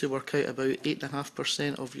used to work out about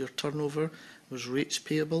 8.5% of your turnover was rates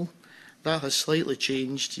payable. That has slightly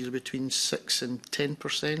changed, between 6 and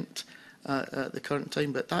 10% at the current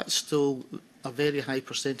time, but that's still a very high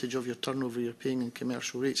percentage of your turnover you're paying in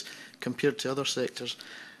commercial rates compared to other sectors.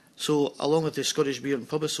 So, along with the Scottish Beer and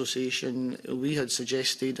Pub Association, we had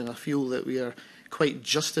suggested, and I feel that we are quite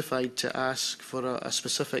justified to ask for a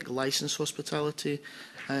specific licensed hospitality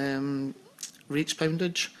rates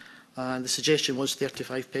poundage. The suggestion was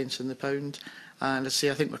 35p in the pound. And I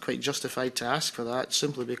think we're quite justified to ask for that,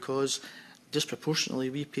 simply because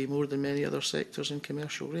disproportionately we pay more than many other sectors in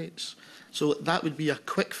commercial rates. So that would be a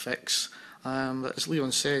quick fix. But as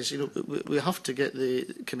Leon says, we have to get the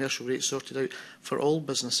commercial rates sorted out for all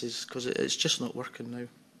businesses, because it's just not working now.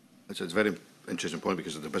 It's a very interesting point,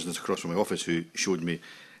 because of the business across from my office who showed me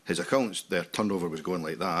his accounts. Their turnover was going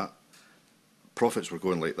like that, profits were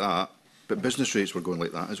going like that, but business rates were going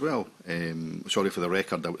like that as well. Sorry for the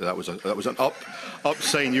record, that was an up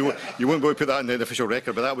sign. You won't be able to put that in the official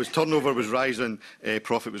record, but that was turnover was rising,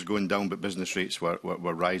 profit was going down, but business rates were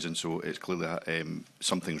rising. So it's clearly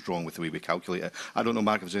something's wrong with the way we calculate it. I don't know,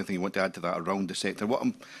 Mark, if there's anything you want to add to that around the sector. What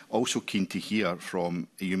I'm also keen to hear from,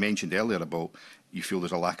 you mentioned earlier about you feel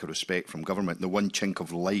there's a lack of respect from government. The one chink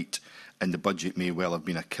of light in the budget may well have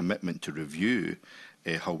been a commitment to review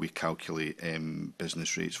how we calculate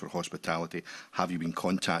business rates for hospitality. Have you been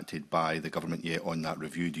contacted by the government yet on that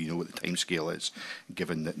review? Do you know what the timescale is,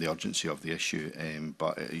 given the urgency of the issue?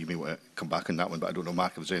 But you may want to come back on that one. But I don't know,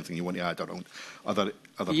 Mark, if there's anything you want to add around other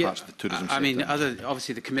parts of the tourism sector. I mean,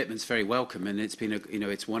 obviously the commitment's very welcome, and it's been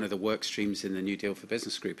it's one of the work streams in the New Deal for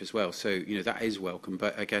Business Group as well. So that is welcome.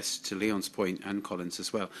 But I guess to Leon's point and Colin's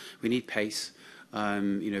as well, we need pace.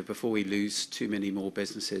 Before we lose too many more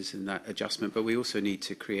businesses in that adjustment, but we also need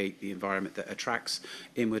to create the environment that attracts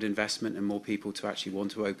inward investment and more people to actually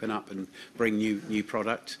want to open up and bring new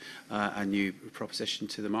product and new proposition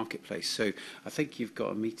to the marketplace. So I think you've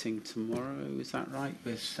got a meeting tomorrow, is that right,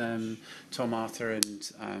 with Tom Arthur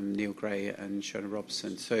and Neil Gray and Shona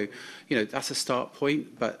Robson. So, that's a start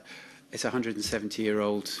point, but it's a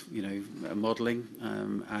 170-year-old, modelling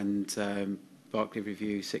and Barclay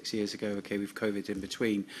Review 6 years ago, okay, with COVID in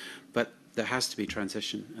between, but there has to be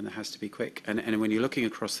transition and there has to be quick. And when you're looking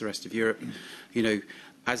across the rest of Europe,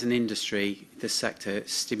 as an industry, this sector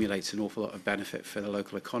stimulates an awful lot of benefit for the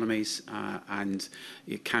local economies and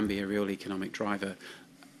it can be a real economic driver.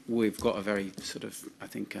 We've got a very sort of, I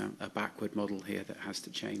think, a backward model here that has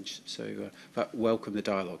to change. So, but welcome the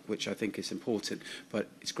dialogue, which I think is important, but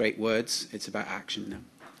it's great words, it's about action now.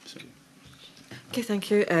 So. Okay, thank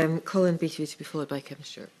you. Colin Beattie to be followed by Kevin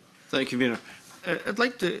Stewart. Thank you, Convener. I'd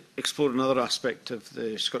like to explore another aspect of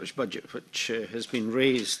the Scottish budget which has been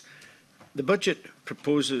raised. The budget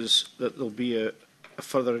proposes that there will be a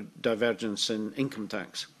further divergence in income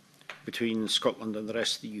tax between Scotland and the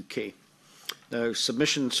rest of the UK. Now,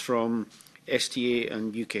 submissions from STA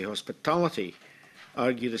and UK Hospitality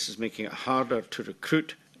argue this is making it harder to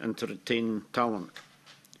recruit and to retain talent.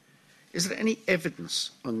 Is there any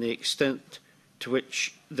evidence on the extent to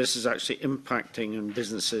which this is actually impacting on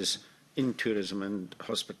businesses in tourism and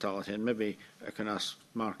hospitality? And maybe I can ask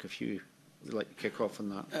Mark if you would like to kick off on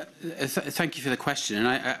that. Thank you for the question.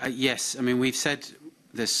 And yes, I mean, we've said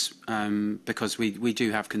this because we do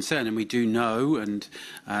have concern, and we do know, and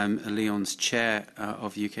Leon's chair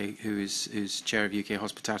of UK, who's chair of UK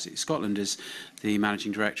Hospitality Scotland, is the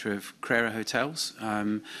managing director of Crera Hotels,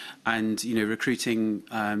 and recruiting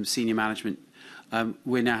senior management.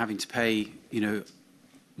 We're now having to pay,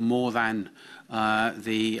 more than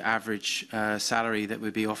the average salary that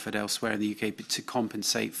would be offered elsewhere in the UK to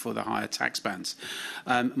compensate for the higher tax bands.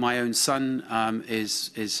 My own son is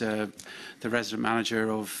the resident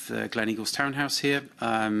manager of the Glen Eagles Townhouse here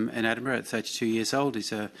in Edinburgh at 32 years old.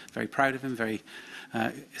 He's very proud of him, very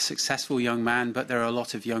successful young man, but there are a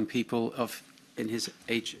lot of young people in his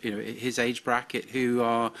age bracket who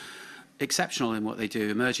are exceptional in what they do,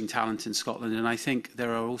 emerging talent in Scotland, and I think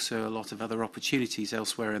there are also a lot of other opportunities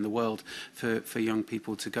elsewhere in the world for young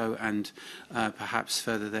people to go and perhaps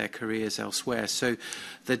further their careers elsewhere. So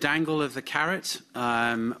the dangle of the carrot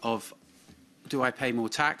of do I pay more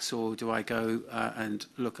tax or do I go and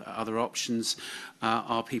look at other options?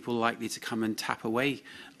 Are people likely to come and tap away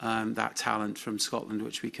that talent from Scotland,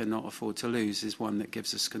 which we cannot afford to lose, is one that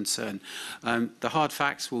gives us concern. The hard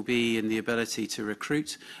facts will be in the ability to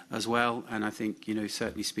recruit as well. And I think,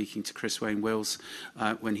 certainly speaking to Chris Wayne-Wills,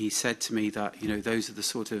 when he said to me that, those are the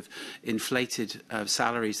sort of inflated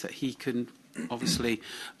salaries that he can obviously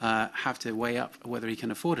have to weigh up whether he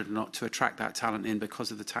can afford it or not to attract that talent in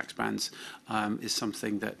because of the tax bands is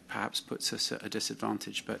something that perhaps puts us at a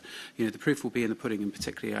disadvantage. But, the proof will be in the pudding, and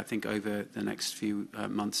particularly, I think, over the next few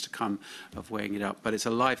months to come of weighing it up. But it's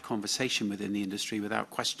a live conversation within the industry, without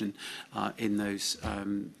question, in those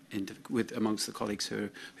amongst the colleagues who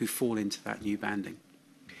fall into that new banding.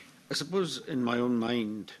 I suppose in my own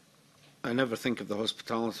mind, I never think of the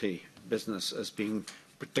hospitality business as being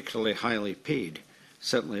particularly highly paid,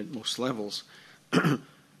 certainly at most levels.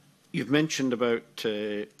 You've mentioned about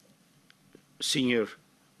senior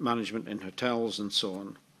management in hotels and so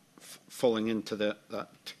on falling into that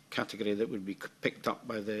category that would be picked up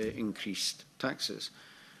by the increased taxes.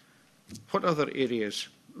 What other areas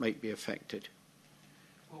might be affected?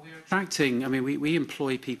 Well, we're attracting, we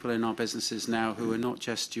employ people in our businesses now who are not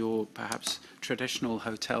just your perhaps traditional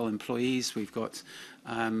hotel employees. We've got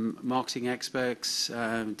marketing experts,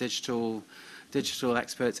 digital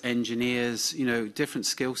experts, engineers, different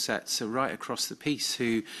skill sets are right across the piece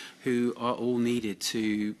who are all needed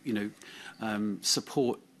to,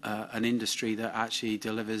 support an industry that actually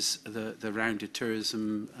delivers the rounded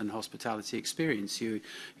tourism and hospitality experience. You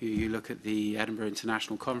look at the Edinburgh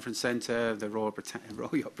International Conference Centre, the Royal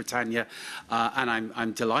Yacht Britannia, and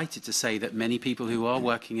I'm delighted to say that many people who are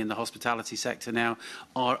working in the hospitality sector now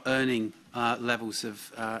are earning levels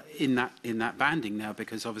of in that banding now,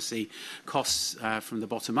 because obviously costs from the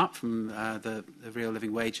bottom up, from the real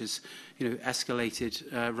living wages,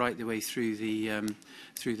 escalated right the way through the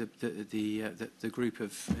group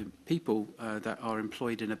of people that are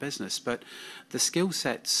employed in a business. But the skill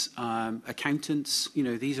sets, accountants,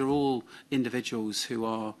 these are all individuals who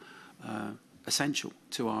are essential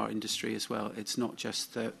to our industry as well. It's not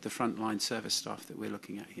just the frontline service staff that we're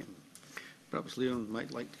looking at here. Perhaps Leon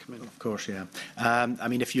might like to come in. Of course, yeah. I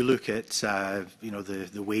mean, if you look at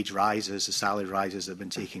the wage rises, the salary rises that have been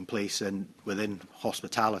taking place within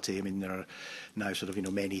hospitality, I mean, there are now sort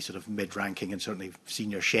of many sort of mid-ranking and certainly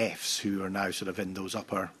senior chefs who are now sort of in those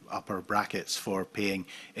upper brackets for paying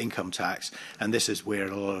income tax, and this is where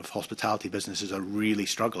a lot of hospitality businesses are really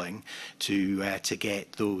struggling to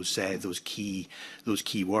get those key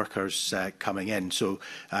workers coming in. So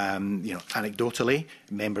anecdotally,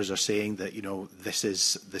 members are saying that this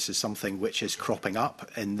is something which is cropping up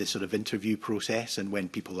in the sort of interview process, and when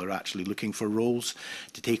people are actually looking for roles,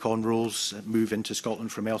 to take on roles, move into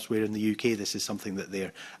Scotland from elsewhere in the UK, this is something that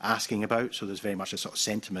they're asking about. So there's very much a sort of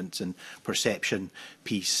sentiment and perception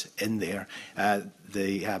piece in there.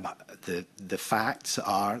 The facts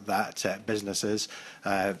are that businesses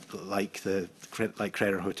like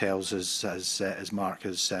Crerar Hotels, as Mark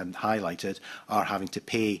has highlighted, are having to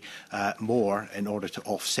pay more in order to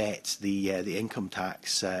offset the income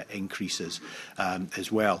tax increases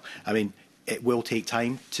as well. I mean, it will take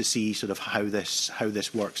time to see sort of how this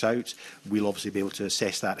works out. We'll obviously be able to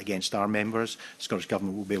assess that against our members. The Scottish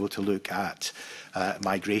Government will be able to look at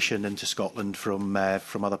migration into Scotland from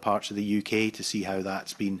other parts of the UK to see how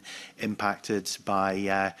that's been impacted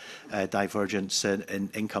by divergence in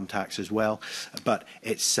income tax as well. But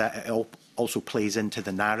it also plays into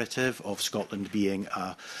the narrative of Scotland being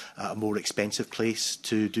a more expensive place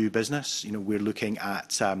to do business. We're looking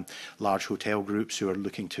at large hotel groups who are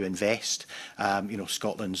looking to invest.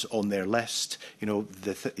 Scotland's on their list.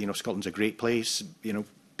 Scotland's a great place.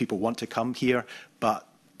 People want to come here, but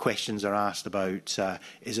questions are asked about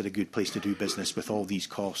is it a good place to do business with all these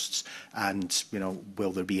costs, and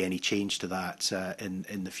will there be any change to that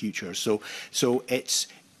in the future? So it's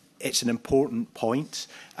an important point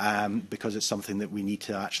because it's something that we need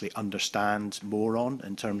to actually understand more on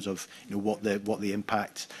in terms of what the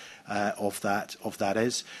impact of that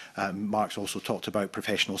is. Mark's also talked about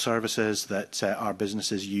professional services that our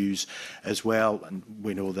businesses use as well, and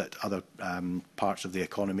we know that other parts of the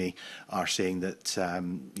economy are saying that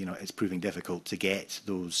it's proving difficult to get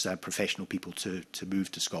those professional people to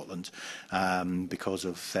move to Scotland because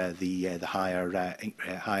of the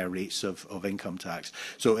higher rates of income tax.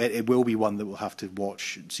 So it will be one that we'll have to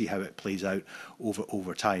watch and see how it plays out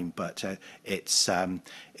over time, but it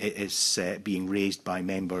is being raised by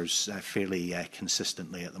members fairly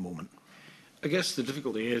consistently at the moment. I guess the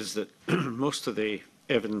difficulty is that most of the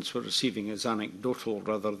evidence we're receiving is anecdotal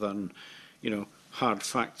rather than, hard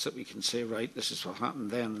facts that we can say, right, this is what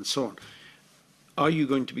happened then and so on. Are you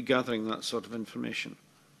going to be gathering that sort of information?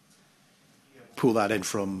 Pull that in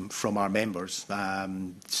from our members,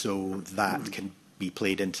 so that can be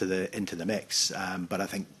played into the mix. But I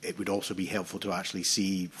think it would also be helpful to actually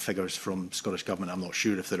see figures from Scottish Government. I'm not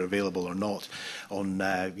sure if they're available or not on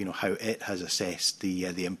how it has assessed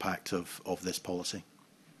the impact of this policy.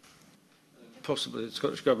 Possibly the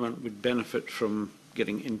Scottish Government would benefit from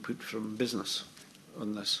getting input from business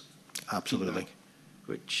on this. Absolutely. Feedback,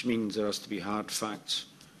 which means there has to be hard facts,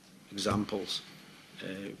 examples,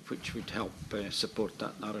 which would help support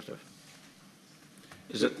that narrative.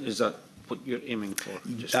 Is that what you're aiming for?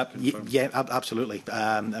 Yeah, absolutely.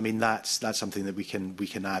 I mean, that's something that we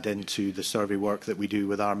can add into the survey work that we do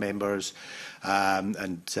with our members, and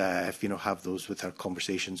have those with our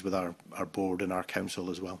conversations with our board and our council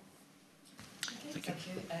as well. Thank you.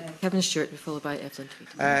 Kevin Stewart, followed by Evelyn Tweed.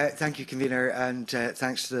 Thank you, Convener, and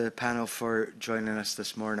thanks to the panel for joining us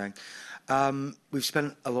this morning. We've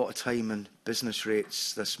spent a lot of time on business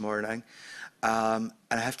rates this morning, and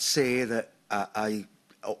I have to say that I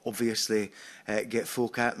obviously get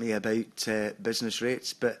folk at me about business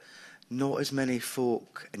rates, but not as many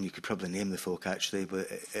folk, and you could probably name the folk actually, but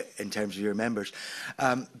in terms of your members,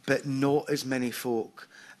 but not as many folk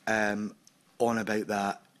on about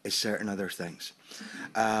that as certain other things.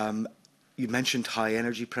 You mentioned high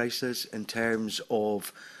energy prices. In terms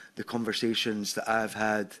of the conversations that I've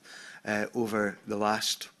had over the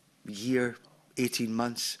last year, 18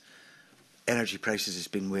 months, energy prices has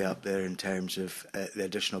been way up there in terms of the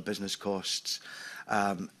additional business costs.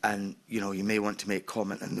 And, you may want to make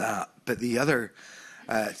comment on that. But the other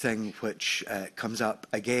thing which comes up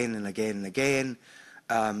again and again and again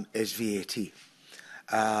is VAT.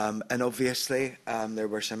 And obviously, there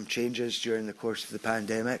were some changes during the course of the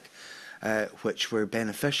pandemic, which were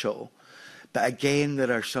beneficial. But again,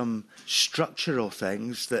 there are some structural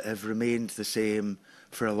things that have remained the same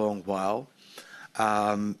for a long while.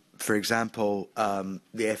 For example, the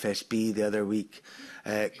FSB the other week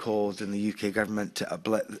called on the UK government to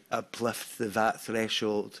uplift the VAT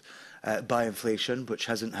threshold by inflation, which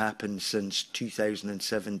hasn't happened since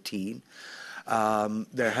 2017.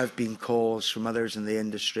 There have been calls from others in the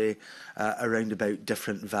industry around about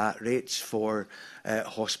different VAT rates for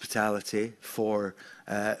hospitality, for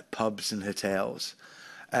pubs and hotels.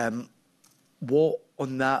 What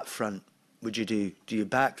on that front would you do? Do you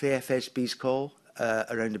back the FSB's call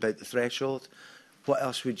around about the threshold? What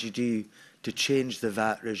else would you do to change the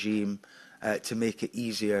VAT regime to make it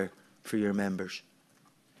easier for your members?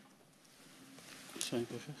 Sorry,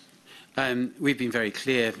 go first. We've been very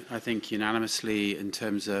clear, I think, unanimously in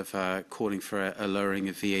terms of calling for a lowering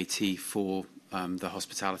of VAT for the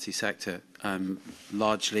hospitality sector,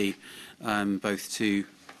 largely both to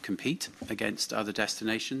compete against other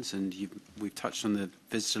destinations, and we've touched on the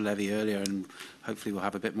visitor levy earlier, and hopefully we'll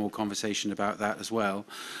have a bit more conversation about that as well.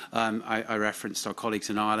 I referenced our colleagues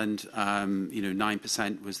in Ireland.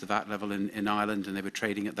 9% was the VAT level in Ireland, and they were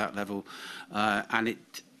trading at that level, and it.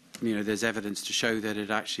 There's evidence to show that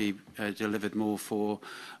it actually delivered more for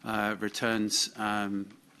returns,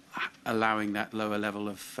 allowing that lower level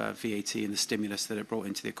of VAT and the stimulus that it brought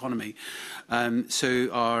into the economy.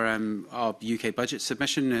 So our UK budget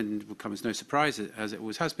submission, and will come as no surprise, as it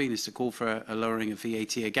always has been, is to call for a lowering of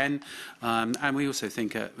VAT again. And we also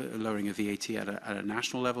think a lowering of VAT at a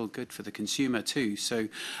national level, good for the consumer too. So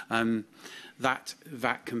that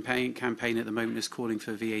VAT campaign at the moment is calling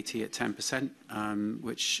for VAT at 10%,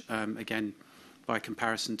 which, again, by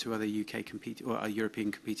comparison to other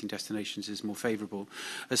European competing destinations, is more favourable.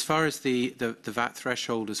 As far as the VAT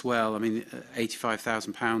threshold as well, I mean,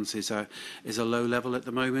 £85,000 is a low level at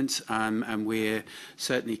the moment, and we're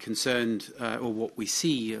certainly concerned, or what we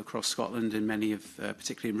see across Scotland in many of,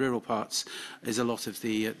 particularly in rural parts, is a lot of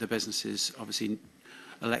the businesses obviously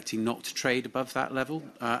electing not to trade above that level,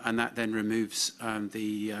 and that then removes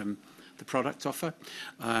the product offer.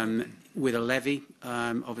 With a levy,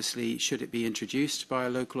 obviously, should it be introduced by a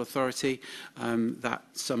local authority, that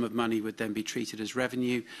sum of money would then be treated as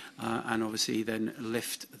revenue, and obviously then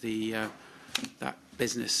lift that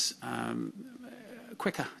business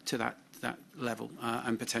quicker to that level,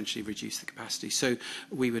 and potentially reduce the capacity. So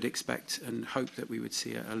we would expect and hope that we would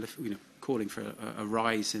see a lift, calling for a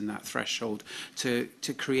rise in that threshold to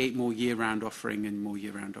create more year-round offering and more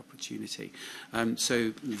year-round opportunity.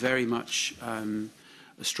 So very much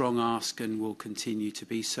a strong ask, and will continue to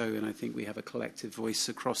be so. And I think we have a collective voice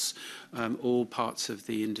across all parts of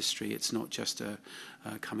the industry. It's not just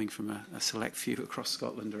coming from a select few across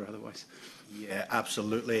Scotland or otherwise. Yeah,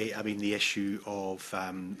 absolutely. I mean, the issue of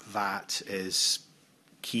VAT is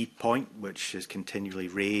key point, which is continually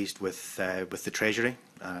raised with the Treasury,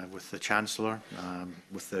 with the Chancellor,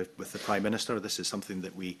 with the Prime Minister. This is something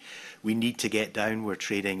that we need to get down. We're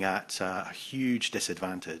trading at a huge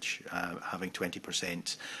disadvantage, having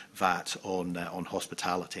 20% VAT on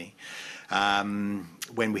hospitality.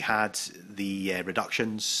 When we had the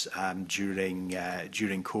reductions during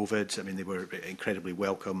COVID, I mean, they were incredibly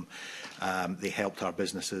welcome. They helped our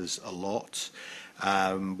businesses a lot.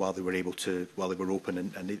 While they were open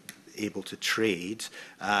and able to trade,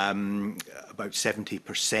 about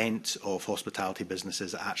 70% of hospitality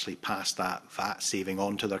businesses actually passed that VAT saving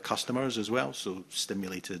on to their customers as well, so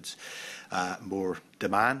stimulated more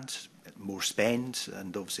demand, more spend,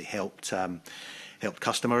 and obviously helped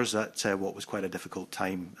customers at what was quite a difficult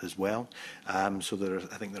time as well. So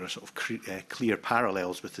I think there are sort of clear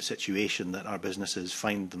parallels with the situation that our businesses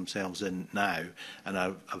find themselves in now, and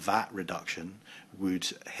a VAT reduction would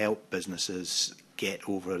help businesses get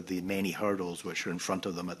over the many hurdles which are in front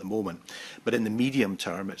of them at the moment. But in the medium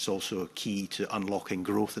term, it's also key to unlocking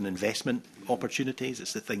growth and investment opportunities.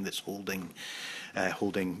 It's the thing that's holding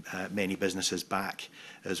many businesses back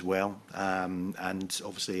as well. And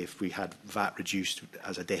obviously, if we had VAT reduced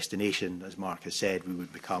as a destination, as Mark has said, we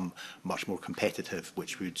would become much more competitive,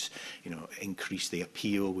 which would, increase the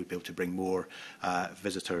appeal. We'd be able to bring more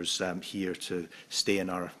visitors here to stay in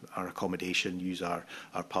our accommodation, use our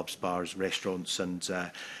pubs, bars, restaurants, and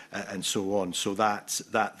so on. So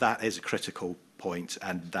that is a critical point,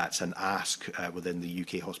 and that's an ask within the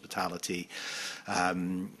UK hospitality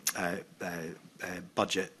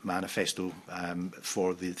budget manifesto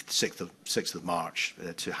for the 6th of March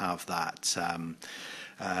to have that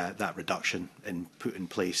that reduction put in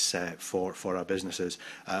place for our businesses.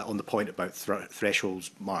 On the point about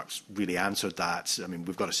thresholds, Mark's really answered that. I mean,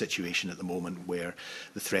 we've got a situation at the moment where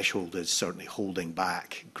the threshold is certainly holding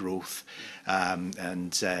back growth,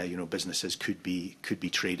 and you know, businesses could be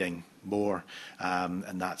trading more,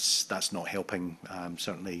 and that's not helping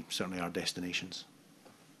certainly our destinations.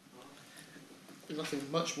 Nothing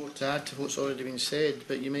much more to add to what's already been said,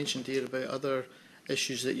 but you mentioned here about other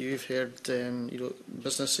issues that you've heard, you know,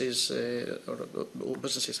 businesses or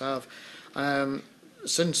businesses have.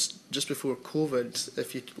 Since just before COVID,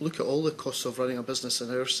 if you look at all the costs of running a business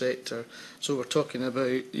in our sector, so we're talking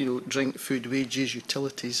about, you know, drink, food, wages,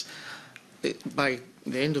 utilities. By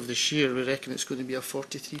the end of this year, we reckon it's going to be a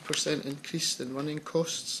 43% increase in running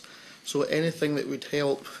costs. So anything that would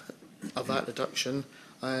help a VAT reduction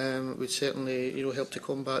would certainly, you know, help to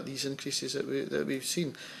combat these increases that we've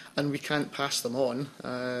seen, and we can't pass them on.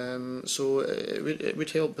 So it would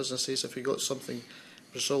help businesses if we got something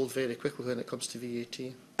resolved very quickly when it comes to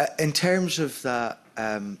VAT. In terms of that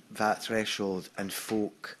VAT threshold and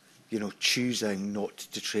folk, you know, choosing not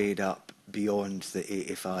to trade up beyond the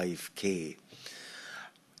 85k,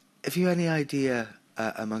 have you any idea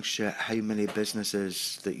amongst you how many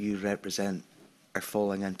businesses that you represent are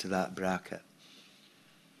falling into that bracket?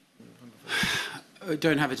 I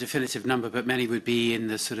don't have a definitive number, but many would be in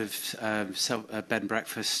the sort of bed and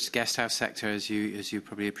breakfast guest house sector, as you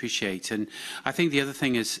probably appreciate. And I think the other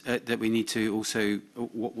thing is that we need to also,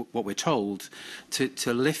 what we're told,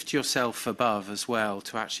 to lift yourself above as well,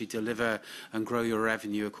 to actually deliver and grow your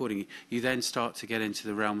revenue accordingly. You then start to get into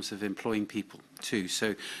the realms of employing people too.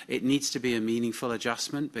 So it needs to be a meaningful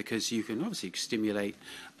adjustment, because you can obviously stimulate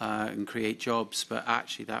and create jobs, but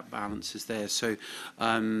actually that balance is there. So,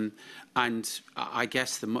 and I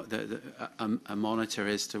guess a monitor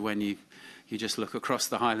is to when you just look across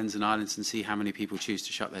the Highlands and Islands and see how many people choose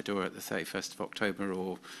to shut their door at the 31st of October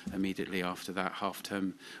or immediately after that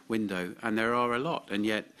half-term window. And there are a lot, and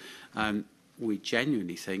yet we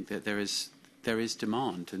genuinely think that there is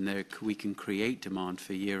demand, and we can create demand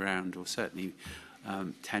for year-round, or certainly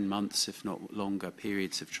 10 months, if not longer,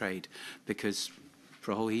 periods of trade, because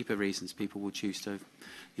for a whole heap of reasons, people will choose to,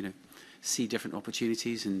 you know, see different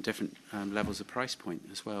opportunities and different levels of price point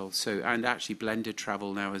as well. So, and actually blended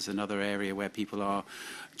travel now is another area where people are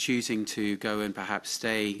choosing to go and perhaps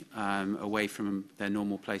stay away from their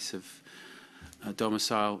normal place of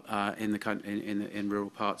domicile in rural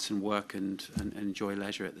parts and work and enjoy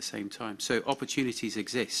leisure at the same time. So opportunities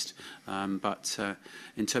exist, but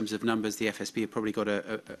in terms of numbers, the FSB have probably got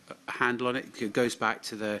a handle on it. It goes back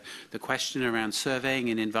to the question around surveying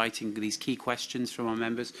and inviting these key questions from our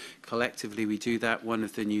members. Collectively, we do that. One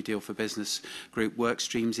of the New Deal for Business Group work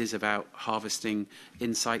streams is about harvesting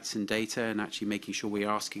insights and data and actually making sure we're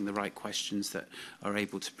asking the right questions that are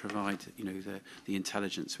able to provide, you know, the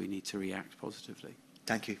intelligence we need to react positively.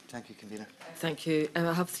 Thank you. Thank you, Convener. Thank you.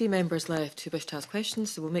 I have 3 members left who wish to ask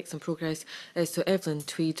questions, so we'll make some progress. So Evelyn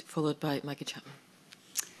Tweed, followed by Maggie Chapman.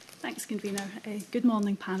 Thanks, Convener. Good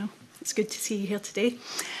morning, panel. It's good to see you here today.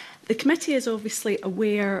 The committee is obviously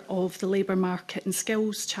aware of the labour market and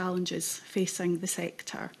skills challenges facing the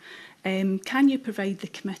sector. Can you provide the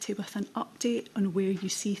committee with an update on where you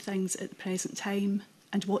see things at the present time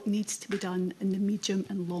and what needs to be done in the medium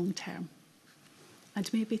and long term? And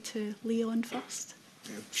maybe to Leon first.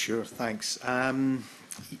 Sure, thanks.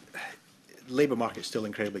 Labour market is still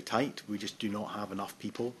incredibly tight. We just do not have enough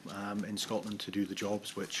people in Scotland to do the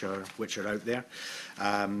jobs which are out there.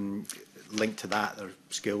 Linked to that, there are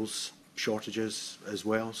skills shortages as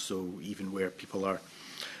well. So even where people are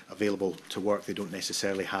available to work, they don't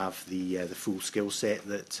necessarily have the full skill set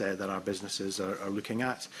that our businesses are looking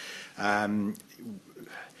at.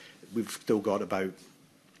 We've still got about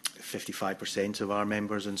 55% of our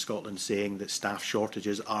members in Scotland saying that staff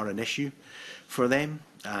shortages are an issue for them,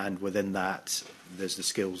 and within that there's the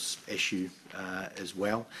skills issue as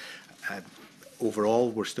well.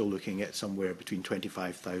 Overall, we're still looking at somewhere between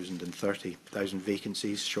 25,000 and 30,000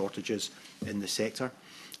 vacancies, shortages in the sector.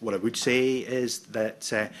 What I would say is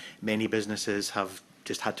that many businesses have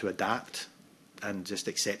just had to adapt and just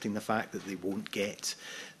accepting the fact that they won't get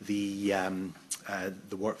the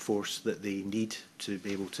workforce that they need to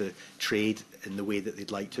be able to trade in the way that they'd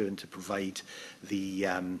like to, and to provide the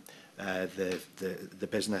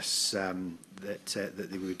business that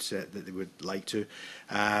they would like to.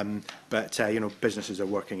 But you know, businesses are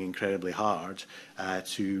working incredibly hard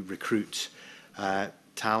to recruit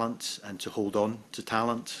talent and to hold on to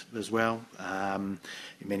talent as well.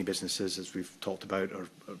 Many businesses, as we've talked about, are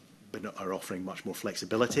are offering much more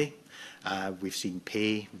flexibility. We've seen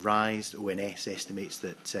pay rise. ONS estimates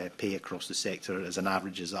that pay across the sector as an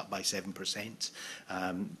average is up by 7%.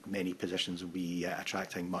 Many positions will be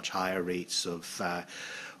attracting much higher rates of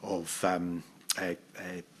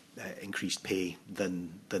increased pay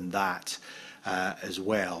than that as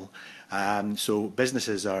well. So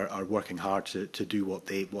businesses are working hard to do what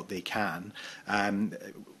they can.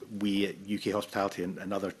 We at UK Hospitality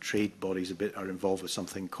and other trade bodies are involved with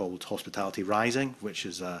something called Hospitality Rising, which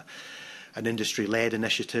is an industry-led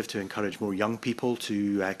initiative to encourage more young people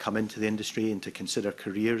to come into the industry and to consider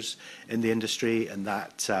careers in the industry. And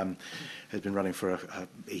that has been running for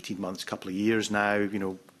 18 months, couple of years now. You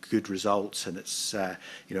know, good results, and it's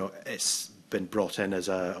it's been brought in as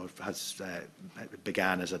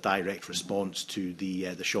began as a direct response to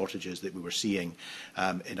the shortages that we were seeing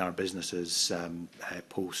in our businesses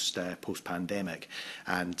post pandemic,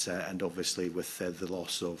 and obviously with the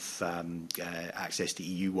loss of access to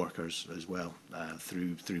EU workers as well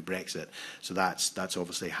through Brexit. So that's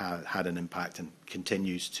obviously had an impact and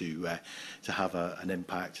continues to have an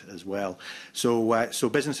impact as well. So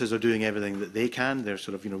businesses are doing everything that they can. They're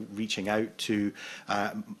sort of reaching out to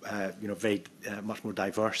very much more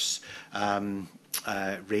diverse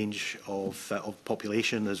range of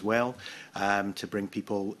population as well, to bring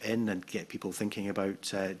people in and get people thinking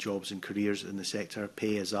about jobs and careers in the sector.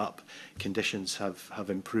 Pay is up, conditions have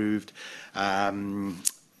improved.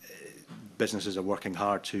 Businesses are working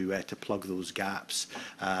hard to plug those gaps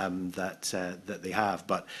that they have,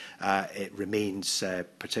 but it remains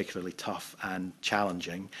particularly tough and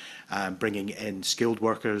challenging. Bringing in skilled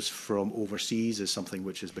workers from overseas is something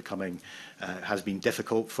which is has been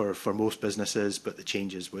difficult for most businesses, but the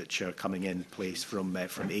changes which are coming in place from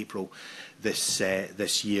April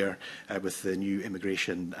this year with the new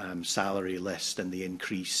immigration salary list and the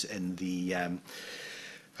increase in the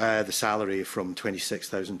salary from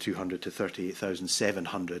 26,200 to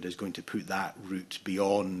 38,700 is going to put that route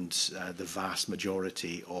beyond the vast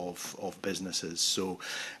majority of businesses. So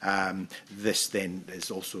this then is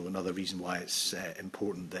also another reason why it's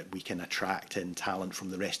important that we can attract in talent from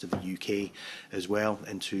the rest of the UK as well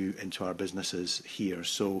into our businesses here.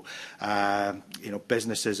 So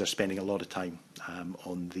businesses are spending a lot of time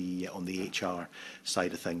on the HR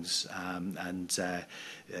side of things, and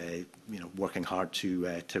working hard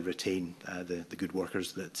to retain the good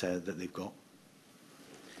workers that they've got.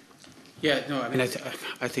 Yeah, no, I mean, I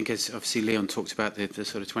think as obviously Leon talked about the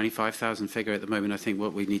sort of 25,000 figure at the moment, I think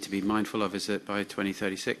what we need to be mindful of is that by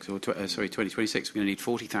 2036 or 2026, we're going to need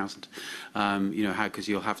 40,000. Because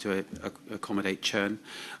you'll have to accommodate churn,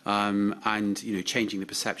 and changing the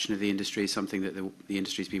perception of the industry is something that the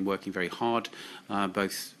industry has been working very hard,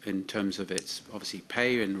 both in terms of its obviously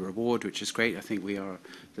pay and reward, which is great. I think we are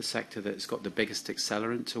the sector that's got the biggest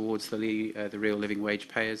accelerant towards the real living wage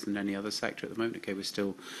payers than any other sector at the moment. Okay, we're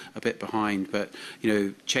still a bit behind, but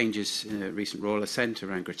changes in a recent royal assent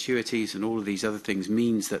around gratuities and all of these other things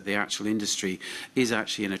means that the actual industry is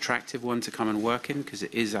actually an attractive one to come and work in, because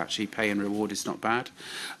it is actually pay and reward is not bad,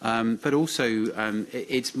 but also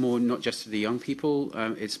it's more not just to the young people,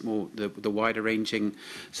 it's more the wider ranging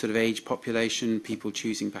sort of age population, people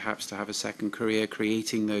choosing perhaps to have a second career,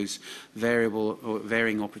 creating those variable or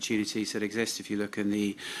varying opportunities that exist. If you look in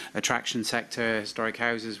the attraction sector, historic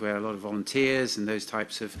houses where a lot of volunteers and those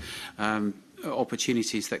types of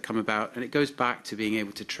opportunities that come about, and it goes back to being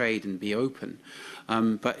able to trade and be open.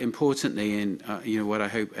 But importantly, and what I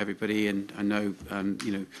hope everybody, and I know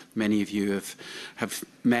many of you have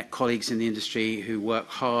met colleagues in the industry who work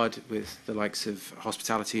hard with the likes of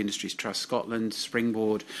Hospitality Industries Trust Scotland,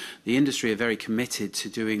 Springboard. The industry are very committed to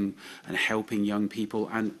doing and helping young people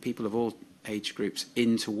and people of all age groups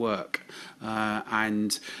into work,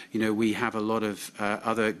 and we have a lot of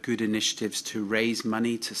other good initiatives to raise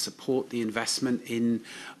money to support the investment in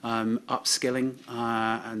upskilling,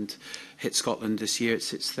 and Hit Scotland this year,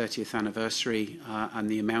 it's its 30th anniversary, and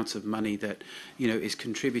the amount of money that is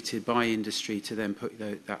contributed by industry to then put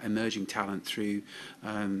that emerging talent through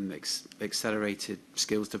accelerated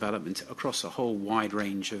skills development across a whole wide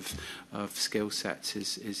range of skill sets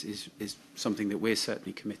is something that we're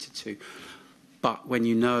certainly committed to. But when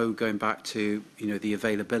going back to the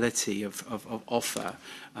availability of offer,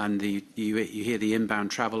 and you hear the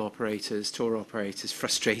inbound travel operators, tour operators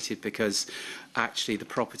frustrated because actually the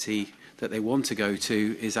property that they want to go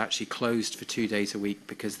to is actually closed for 2 days a week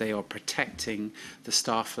because they are protecting the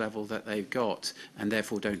staff level that they've got, and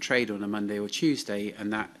therefore don't trade on a Monday or Tuesday,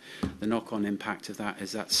 and that the knock-on impact of that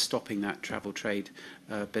is that stopping that travel trade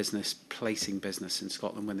business placing business in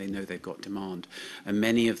Scotland when they know they've got demand. And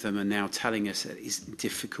many of them are now telling us that it's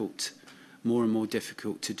difficult more and more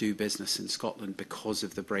difficult to do business in Scotland because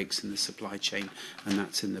of the breaks in the supply chain, and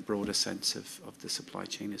that's in the broader sense of the supply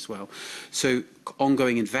chain as well. So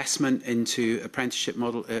ongoing investment into apprenticeship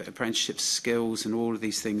model, apprenticeship skills and all of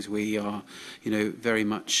these things, we are, very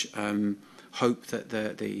much hope that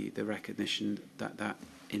the recognition that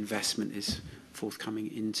investment is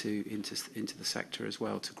forthcoming into the sector as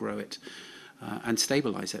well, to grow it and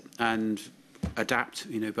stabilise it and adapt,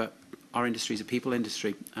 but our industry is a people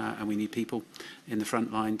industry, and we need people in the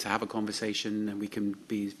front line to have a conversation, and we can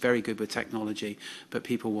be very good with technology, but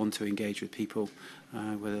people want to engage with people,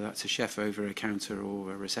 whether that's a chef over a counter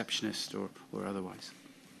or a receptionist or otherwise.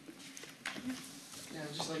 Yeah,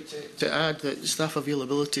 I'd just like to add that staff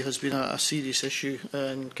availability has been a serious issue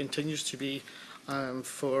and continues to be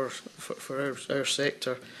for our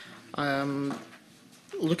sector.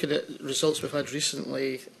 Looking at results we've had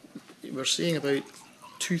recently, we're seeing about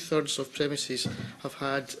 2/3 of premises have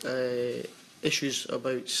had issues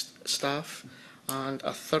about staff, and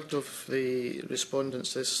 1/3 of the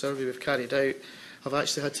respondents to this survey we've carried out have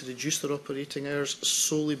actually had to reduce their operating hours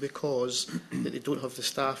solely because they don't have the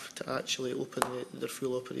staff to actually open their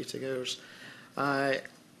full operating hours.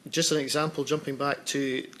 Just an example, jumping back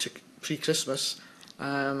to pre-Christmas,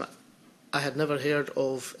 I had never heard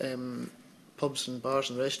of pubs and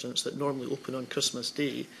bars and restaurants that normally open on Christmas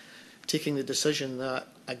Day taking the decision that,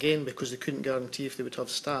 again, because they couldn't guarantee if they would have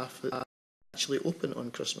staff, that they actually open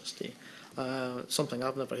on Christmas Day. Something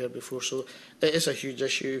I've never heard before. So it is a huge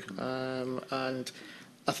issue, and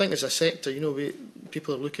I think as a sector,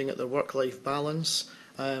 people are looking at their work-life balance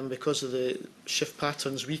because of the shift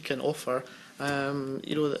patterns we can offer.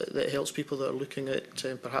 That helps people that are looking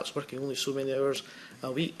at perhaps working only so many hours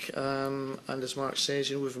a week. And as Mark says,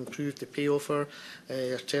 we've improved the pay offer,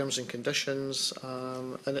 our terms and conditions,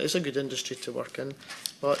 and it is a good industry to work in.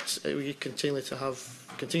 But we continue to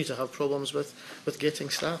have problems with getting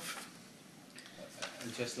staff.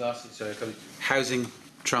 And just lastly, housing,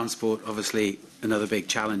 transport, obviously another big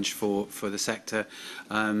challenge for the sector,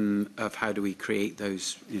 of how do we create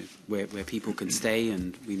those where people can stay,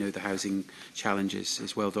 and we know the housing challenge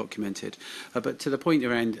is well documented. But to the point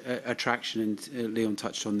around attraction, and Leon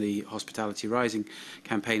touched on the Hospitality Rising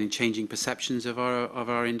campaign and changing perceptions of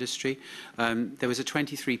our industry. There was a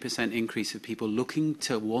 23% increase of people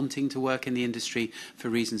wanting to work in the industry for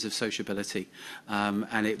reasons of sociability,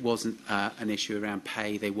 and it wasn't an issue around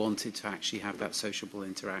pay. They wanted to actually have that sociable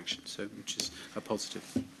interaction, so which is a positive.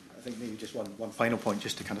 I think maybe just one final point,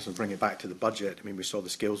 just to kind of bring it back to the budget. I mean, we saw the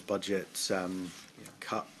skills budget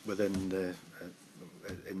cut within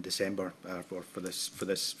in December for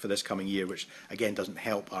this coming year, which again doesn't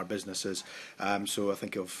help our businesses. So I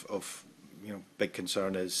think of big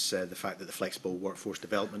concern is the fact that the Flexible Workforce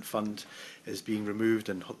Development Fund is being removed,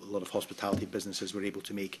 and a lot of hospitality businesses were able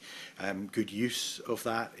to make good use of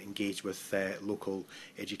that, engage with local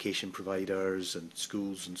education providers and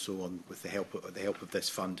schools and so on with the help of this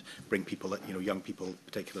fund, bring people, young people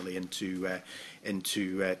particularly into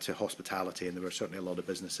hospitality. And there were certainly a lot of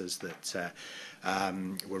businesses that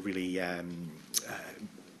were really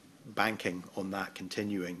banking on that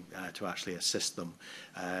continuing to actually assist them,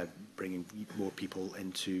 bringing more people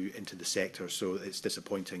into the sector. So it's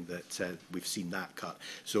disappointing that we've seen that cut.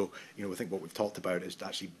 So I think what we've talked about is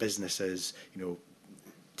actually businesses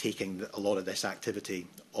taking a lot of this activity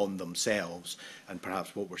on themselves, and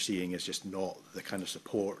perhaps what we're seeing is just not the kind of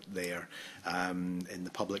support there in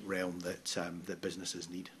the public realm that businesses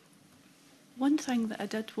need. One thing that I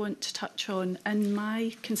did want to touch on, in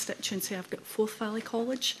my constituency, I've got Forth Valley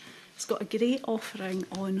College. It's got a great offering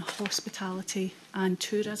on hospitality and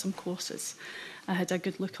tourism courses. I had a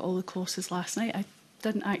good look at all the courses last night. I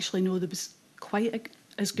didn't actually know there was quite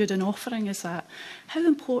as good an offering as that. How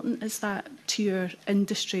important is that to your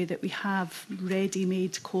industry, that we have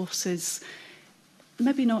ready-made courses,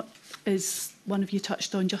 maybe not, as one of you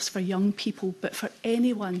touched on, just for young people, but for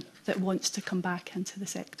anyone that wants to come back into the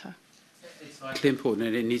sector? It's vitally important,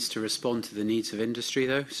 and it needs to respond to the needs of industry,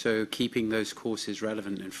 though. So keeping those courses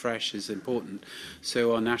relevant and fresh is important.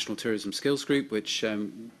 So our National Tourism Skills Group, which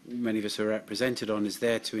many of us are represented on, is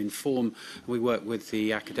there to inform. We work with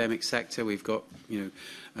the academic sector. We've got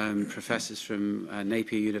professors from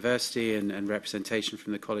Napier University and representation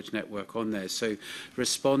from the college network on there. So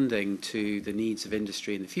responding to the needs of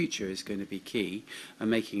industry in the future is going to be key, and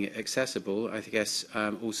making it accessible. I guess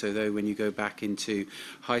also, though, when you go back into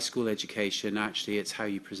high school education, actually it's how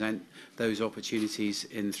you present those opportunities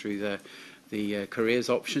in through the careers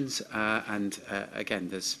options, and again,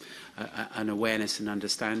 there's an awareness and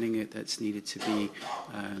understanding that's needed to be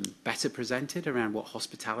better presented around what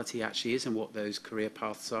hospitality actually is and what those career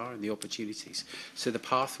paths are and the opportunities. So the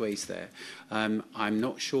pathways there. I'm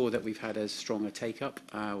not sure that we've had as strong a take-up,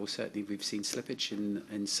 or certainly we've seen slippage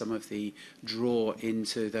in some of the draw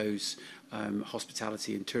into those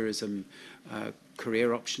hospitality and tourism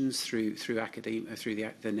career options through academia, through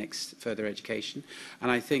the next further education.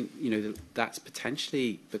 And I think, you know, that's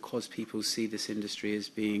potentially because people see this industry as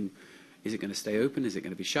being, is it going to stay open? Is it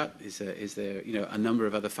going to be shut? Is there you know, a number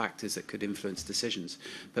of other factors that could influence decisions?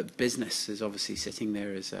 But business is obviously sitting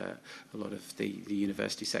there as a lot of the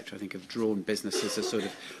university sector, I think, have drawn business as a sort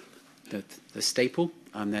of the staple,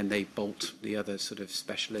 and then they bolt the other sort of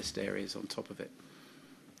specialist areas on top of it.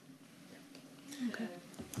 Okay.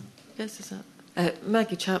 Yes, is that?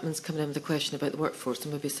 Maggie Chapman's coming in with a question about the workforce,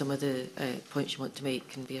 and maybe some of the points you want to make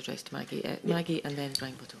can be addressed to Maggie. Maggie, and then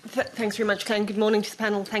Brian Buttle. Thanks very much, Ken. Good morning to the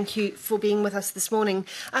panel. Thank you for being with us this morning.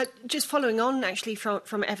 Just following on, actually,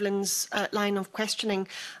 from Evelyn's line of questioning,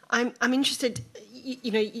 I'm interested.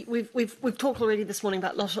 You know, we've talked already this morning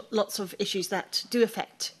about lots of issues that do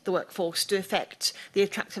affect the workforce, do affect the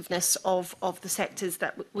attractiveness of the sectors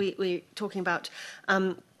that we're talking about.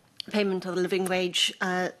 Payment of the living wage,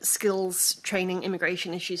 skills, training,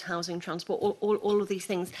 immigration issues, housing, transport, all of these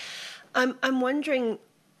things. I'm wondering,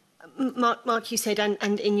 Mark, you said,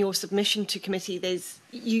 and in your submission to committee,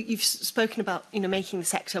 you've spoken about, you know, making the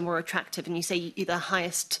sector more attractive, and you say you're the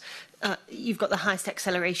highest, you've got the highest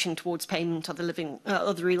acceleration towards payment of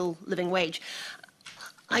the real living wage.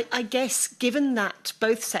 I guess, given that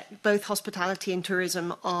both hospitality and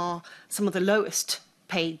tourism are some of the lowest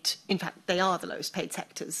paid, in fact, they are the lowest paid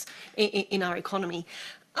sectors in our economy.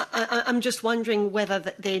 I'm just wondering whether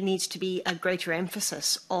there needs to be a greater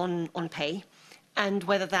emphasis on pay, and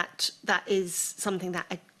whether that is something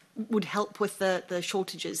that would help with the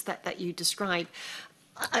shortages that you describe.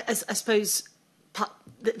 I suppose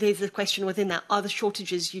there's a question within that: are the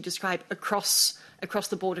shortages you describe across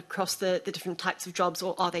the board, across the different types of jobs,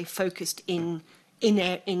 or are they focused in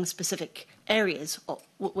specific areas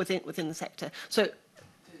within the sector? So,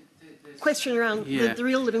 question around the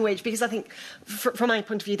real living wage, because I think, from my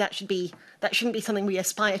point of view, that shouldn't be something we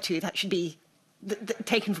aspire to. That should be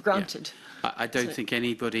taken for granted. Yeah. I don't think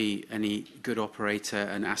any good operator,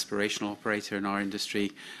 an aspirational operator in our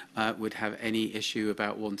industry, would have any issue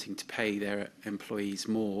about wanting to pay their employees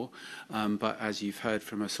more. But as you've heard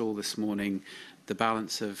from us all this morning, the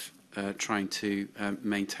balance of trying to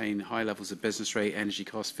maintain high levels of business rate, energy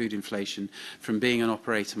costs, food inflation, from being an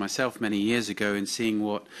operator myself many years ago and seeing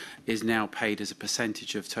what is now paid as a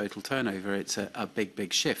percentage of total turnover, it's a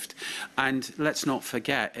big shift. And let's not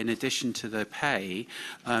forget, in addition to the pay,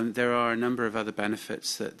 there are a number of other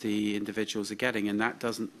benefits that the individuals are getting, and that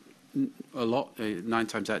doesn't, 9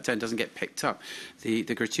 times out of 10 doesn't get picked up. The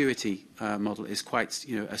gratuity model is quite,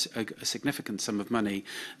 you know, a significant sum of money.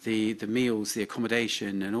 The meals, the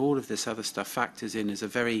accommodation, and all of this other stuff factors in as a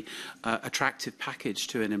very attractive package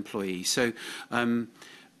to an employee. So,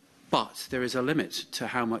 but there is a limit to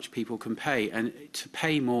how much people can pay, and to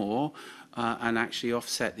pay more and actually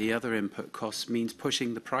offset the other input costs means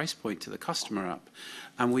pushing the price point to the customer up.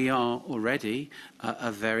 And we are already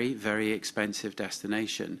a very expensive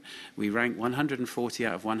destination. We rank 140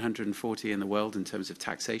 out of 140 in the world in terms of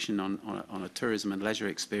taxation on a tourism and leisure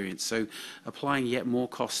experience. So applying yet more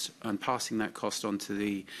cost and passing that cost on to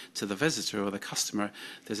the visitor or the customer,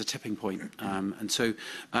 there's a tipping point. And so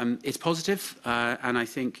it's positive. And I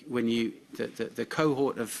think when the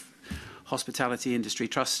cohort of Hospitality Industry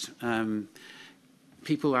Trust,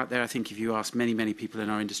 people out there, I think if you ask many people in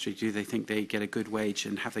our industry, do they think they get a good wage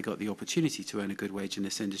and have they got the opportunity to earn a good wage in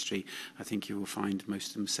this industry, I think you will find most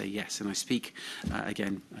of them say yes. And I speak,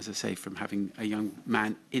 again, as I say, from having a young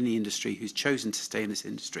man in the industry who's chosen to stay in this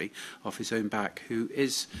industry off his own back, who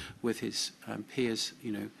is, with his peers,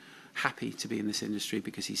 you know, happy to be in this industry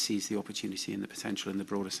because he sees the opportunity and the potential in the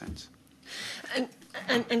broader sense.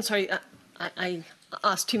 And sorry, I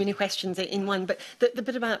asked too many questions in one, but the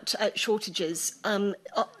bit about shortages,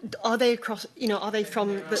 are they across? You know, are they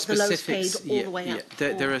from the lowest paid all the way up?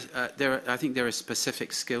 I think there are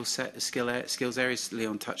specific skills areas.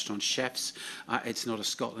 Leon touched on chefs. It's not a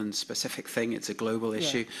Scotland-specific thing; it's a global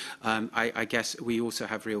issue. I guess we also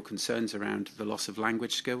have real concerns around the loss of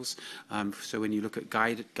language skills. So when you look at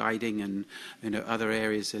guiding and other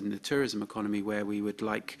areas in the tourism economy where we would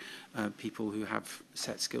like people who have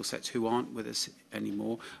set skill sets who aren't with us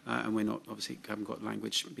anymore, and we're not, obviously haven't got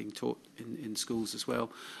language being taught in schools as well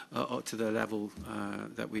to the level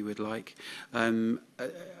that we would like.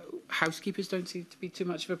 housekeepers don't seem to be too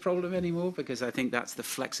much of a problem anymore, because I think that's the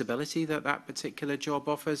flexibility that that particular job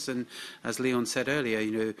offers. And as Leon said earlier,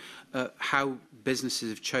 you know, how businesses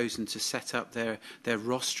have chosen to set up their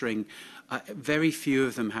rostering. Very few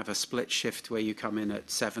of them have a split shift where you come in at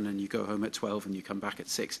 7 and you go home at 12 and you come back at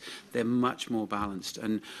 6. They're much more balanced.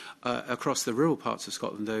 And across the rural parts of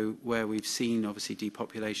Scotland, though, where we've seen obviously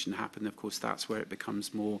depopulation happen, of course, that's where it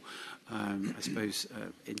becomes more, I suppose,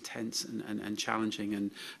 intense and challenging.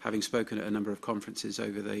 And having spoken at a number of conferences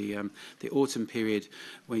over the autumn period,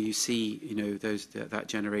 where you see, you know, that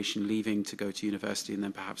generation leaving to go to university and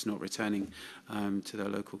then perhaps not returning to their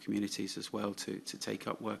local communities as well to take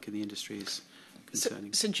up work in the industry.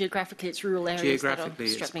 Concerning. So geographically, it's rural areas. Geographically,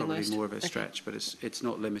 that are it's probably most. more of a stretch, but it's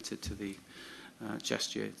not limited to the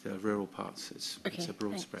the rural parts. It's a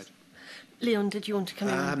broad spread. Leon, did you want to come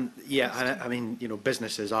in? Yeah, I mean, you know,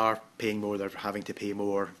 businesses are paying more; they're having to pay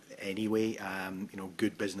more anyway. You know,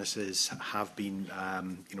 good businesses have been,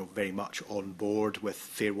 you know, very much on board with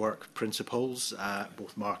Fair Work principles.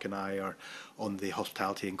 Both Mark and I are on the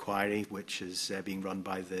hospitality inquiry, which is being run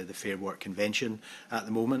by the Fair Work Convention at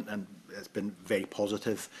the moment, and it's been very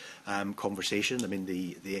positive conversation. I mean, the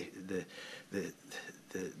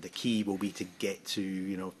key will be to get to,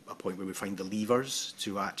 you know, a point where we find the levers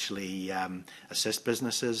to actually assist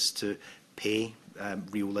businesses to pay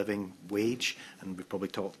real living wage, and we've probably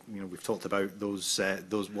talked, you know, we've talked about those I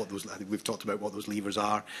think we've talked about what those levers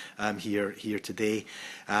are here today.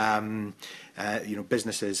 You know,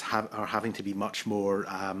 businesses are having to be much more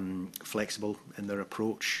flexible in their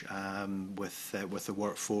approach with the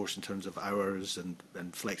workforce in terms of hours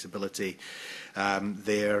and flexibility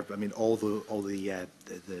there. I mean, all the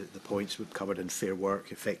points we've covered in Fair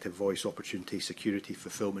Work, effective voice, opportunity, security,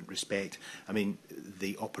 fulfilment, respect. I mean,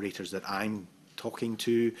 the operators that I'm talking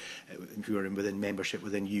to, who are within membership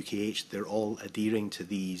within UKH, they're all adhering to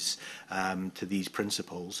these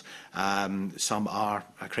principles. Some are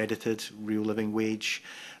accredited real living wage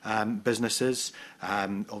businesses.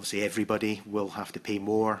 Obviously, everybody will have to pay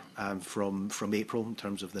more from April in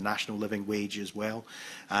terms of the national living wage as well.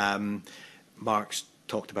 Mark's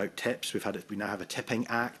talked about tips. We now have a tipping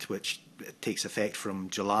act which takes effect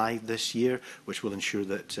from July this year, which will ensure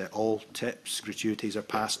that all tips, gratuities are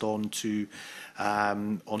passed on to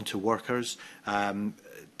workers.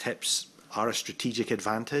 Tips are a strategic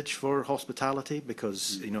advantage for hospitality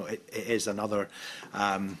because, you know, it is another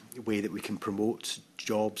way that we can promote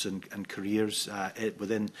jobs and careers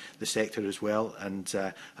within the sector as well. And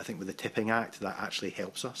I think with the Tipping Act, that actually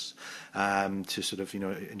helps us to sort of, you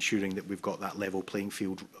know, ensuring that we've got that level playing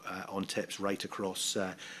field on tips right across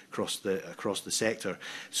the sector.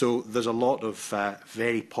 So there's a lot of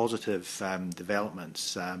very positive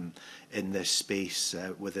developments in this space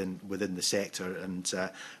within the sector, and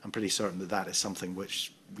I'm pretty certain that that is something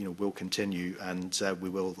which, you know, will continue, and we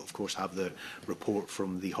will of course have the report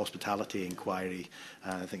from the hospitality inquiry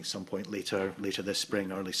I think some point later this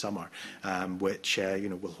spring, early summer, which you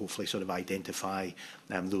know, will hopefully sort of identify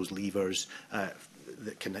those levers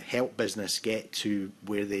that can help business get to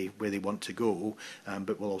where they want to go,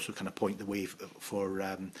 but will also kind of point the way for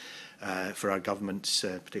our governments,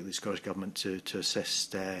 particularly the Scottish Government, to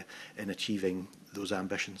assist in achieving those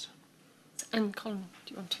ambitions. And Colin,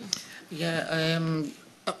 do you want to? Yeah,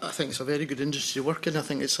 I think it's a very good industry to work in. I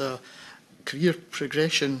think it's a career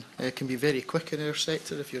progression can be very quick in our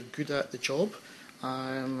sector if you're good at the job.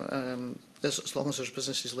 As long as there's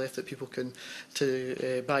businesses left that people can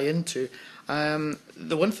buy into.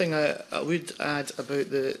 The one thing I would add about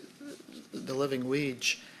the living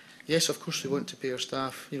wage, yes, of course we want to pay our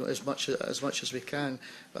staff, you know, as much as we can,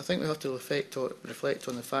 but I think we have to reflect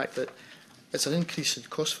on the fact that it's an increase in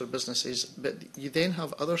cost for businesses, but you then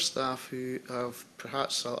have other staff who have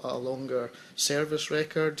perhaps a longer service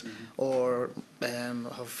record or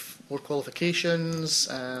have more qualifications.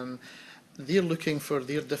 They're looking for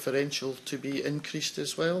their differential to be increased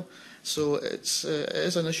as well. So it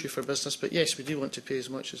is an issue for business, but yes, we do want to pay as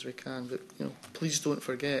much as we can. But, you know, please don't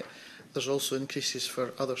forget there's also increases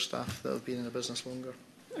for other staff that have been in the business longer.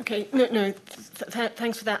 Okay,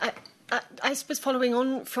 thanks for that. I suppose following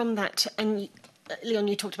on from that, and Leon,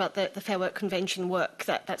 you talked about the Fair Work Convention work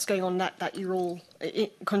that's going on, that you're all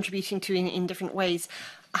contributing to in different ways.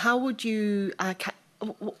 How would you,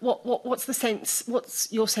 what's the sense?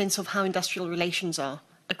 What's your sense of how industrial relations are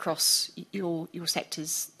across your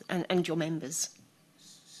sectors and your members?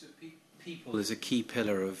 People is a key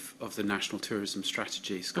pillar of the National Tourism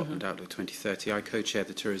Strategy, Scotland Outlook 2030. I co-chair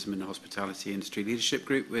the Tourism and Hospitality Industry Leadership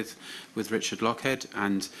Group with Richard Lockhead,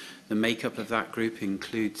 and the makeup of that group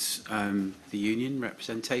includes the union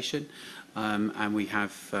representation. and we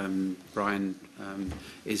have Brian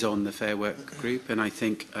is on the Fair Work group, and I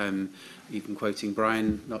think even quoting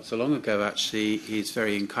Brian not so long ago, actually, he's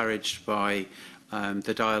very encouraged by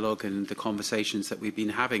the dialogue and the conversations that we've been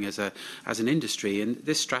having as an industry. And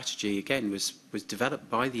this strategy, again, was developed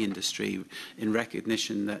by the industry in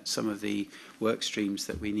recognition that some of the work streams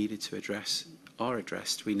that we needed to address are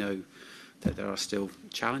addressed. We know that there are still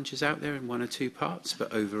challenges out there in one or two parts,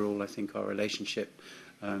 but overall, I think our relationship,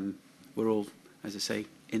 we're all, as I say,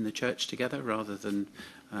 in the church together rather than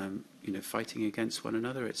fighting against one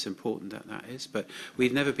another. It's important that that is. But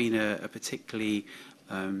we've never been a particularly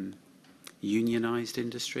unionised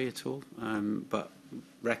industry at all, but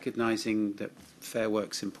recognising that Fair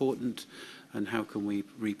Work's important and how can we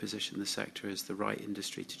reposition the sector as the right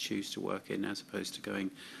industry to choose to work in as opposed to going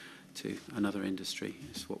to another industry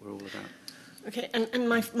is what we're all about. Okay, and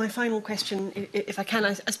my final question, if I can,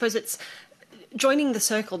 I suppose it's joining the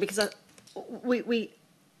circle, because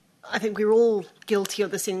I think we're all guilty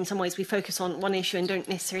of this in some ways. We focus on one issue and don't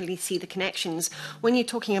necessarily see the connections. When you're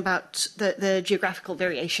talking about the geographical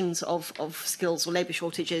variations of skills or labour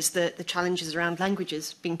shortages, the challenges around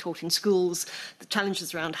languages being taught in schools, the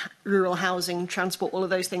challenges around rural housing, transport, all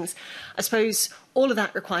of those things, I suppose all of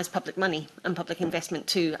that requires public money and public investment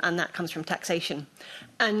too, and that comes from taxation.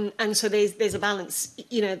 And so there's a balance,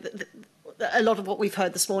 a lot of what we've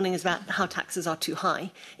heard this morning is about how taxes are too high.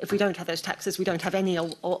 If we don't have those taxes, we don't have any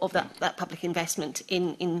of that public investment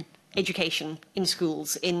in education, in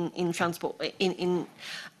schools, in transport, in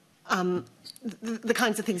the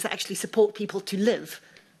kinds of things that actually support people to live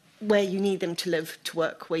where you need them to live, to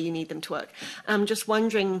work where you need them to work. I'm just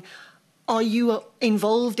wondering, are you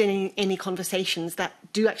involved in any conversations that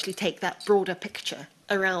do actually take that broader picture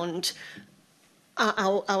around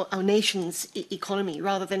our nation's economy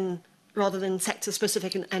rather than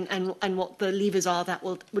sector-specific and what the levers are that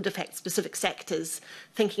would affect specific sectors,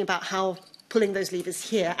 thinking about how pulling those levers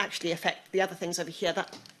here actually affect the other things over here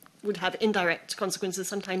that would have indirect consequences,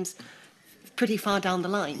 sometimes pretty far down the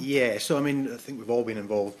line. Yeah, so I mean, I think we've all been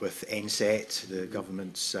involved with NSET, the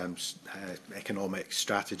government's economic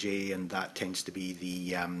strategy, and that tends to be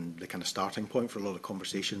the kind of starting point for a lot of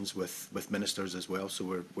conversations with ministers as well.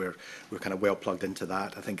 So we're kind of well plugged into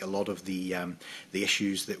that. I think a lot of the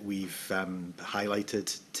issues that we've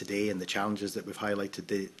highlighted today and the challenges that we've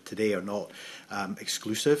highlighted today are not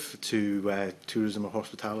exclusive to tourism or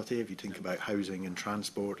hospitality. If you think about housing and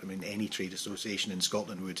transport, I mean, any trade association in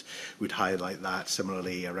Scotland would highlight that.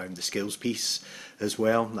 Similarly, around the skills piece as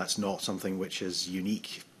well. That's not something which is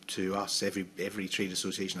unique to us. Every trade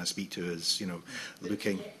association I speak to is,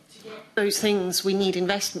 looking. Those things, we need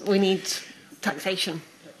investment, we need taxation.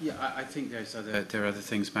 Yeah, I think there are other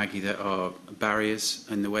things, Maggie, that are barriers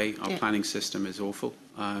in the way. Our planning system is awful.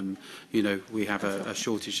 We have a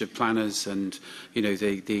shortage of planners, and the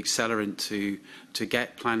accelerant to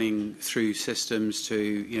get planning through systems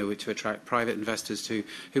to attract private investors who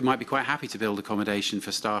might be quite happy to build accommodation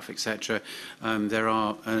for staff, etc. There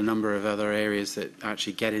are a number of other areas that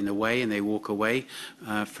actually get in the way, and they walk away,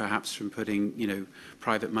 perhaps from putting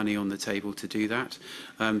private money on the table to do that.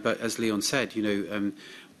 But as Leon said,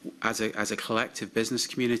 as a collective business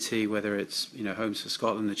community, whether it's Homes for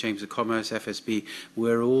Scotland, the Chambers of Commerce, FSB,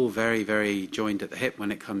 we're all very, very joined at the hip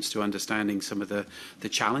when it comes to understanding some of the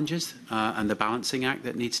challenges and the balancing act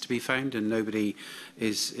that needs to be found, and nobody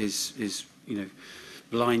is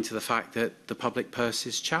blind to the fact that the public purse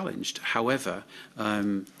is challenged. However,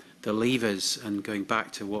 the levers, and going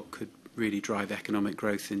back to what could really drive economic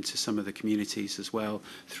growth into some of the communities as well,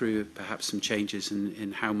 through perhaps some changes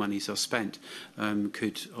in how monies are spent,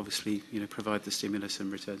 could obviously provide the stimulus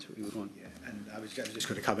and returns that we would want. Yeah, and I was just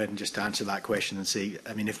going to come in just to answer that question and say,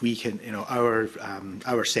 I mean, if we can,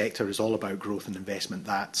 our sector is all about growth and investment.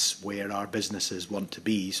 That's where our businesses want to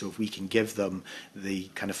be. So if we can give them the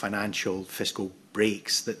kind of financial, fiscal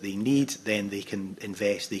breaks that they need, then they can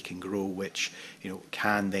invest, they can grow, which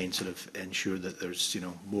can then sort of ensure that there's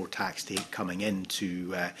more tax take coming in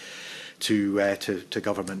to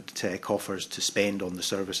government coffers to spend on the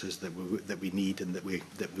services that we need and that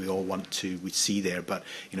we all want to see there. But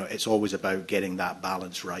it's always about getting that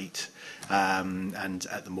balance right. And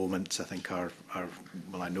at the moment, I think I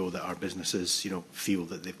know that our businesses feel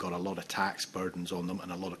that they've got a lot of tax burdens on them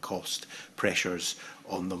and a lot of cost pressures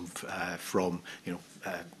on them from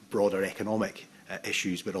broader economic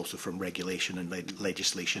issues, but also from regulation and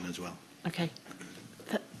legislation as well. Okay.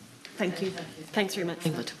 Thank you. Thanks very much.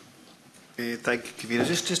 England. Thank you, Kavina.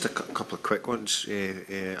 Just a couple of quick ones.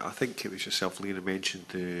 I think it was yourself, Lena, mentioned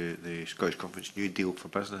the Scottish Government's New Deal for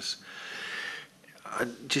Business.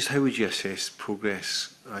 Just how would you assess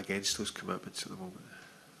progress against those commitments at the moment?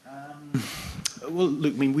 Well,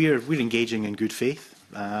 look, I mean, we're engaging in good faith.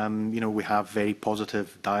 You know, we have very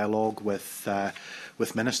positive dialogue with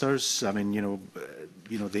ministers. I mean, you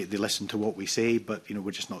know, they listen to what we say, but you know,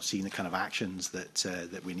 we're just not seeing the kind of actions that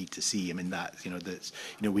that we need to see. I mean, that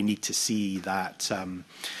we need to see that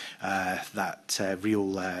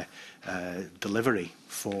real delivery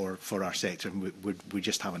for our sector, and we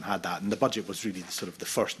just haven't had that. And the budget was really the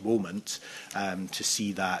first moment to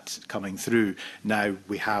see that coming through. Now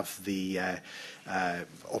we have the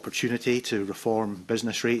opportunity to reform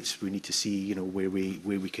business rates. We need to see, you know, where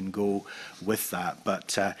we can go with that.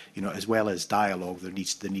 But you know, as well as dialogue, there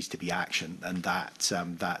needs to be action, and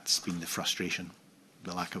that's been the frustration,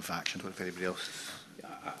 the lack of action. If anybody else.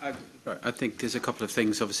 I think there's a couple of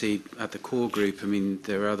things, obviously, at the core group. I mean,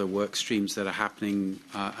 there are other work streams that are happening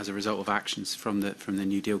as a result of actions from the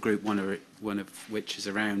New Deal group, one of which is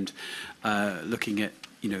around looking at,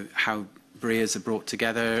 you know, how BREAs are brought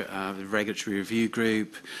together, the regulatory review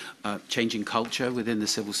group, changing culture within the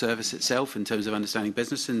civil service itself in terms of understanding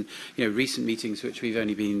business, and you know, recent meetings which we've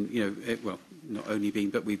only been, you know, well, not only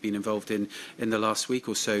been, but we've been involved in the last week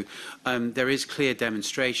or so. There is clear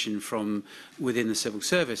demonstration from within the civil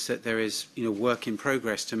service that there is, you know, work in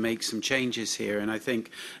progress to make some changes here, and I think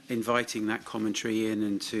inviting that commentary in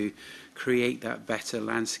and to create that better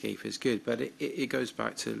landscape is good. But it goes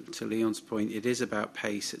back to Leon's point. It is about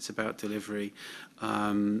pace, it's about delivery,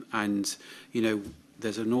 and you know,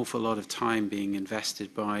 there's an awful lot of time being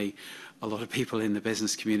invested by a lot of people in the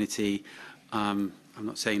business community. I'm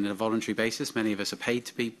not saying on a voluntary basis. Many of us are paid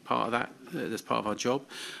to be part of that. That's part of our job,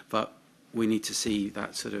 but we need to see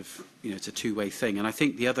that sort of, you know, it's a two-way thing. And I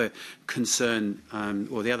think the other concern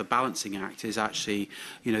or the other balancing act is actually,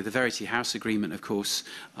 you know, the Verity House agreement, of course,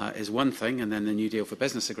 is one thing, and then the New Deal for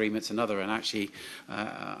Business agreement's another. And actually,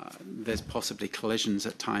 there's possibly collisions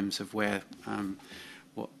at times of where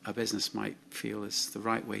what a business might feel is the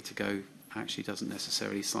right way to go actually doesn't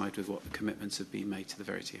necessarily side with what the commitments have been made to the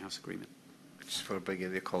Verity House agreement. Just for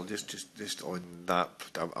bringing the call, just on that,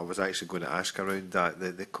 I was actually going to ask around that,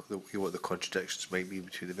 what the contradictions might be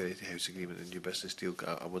between the Verity House agreement and New Business Deal.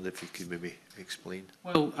 I wonder if you could maybe explain.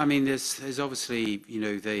 Well, I mean, there's obviously, you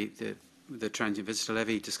know, the transient visitor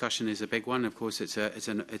levy discussion is a big one. Of course, it's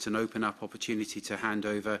an open up opportunity to hand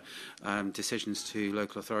over decisions to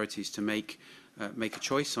local authorities to make a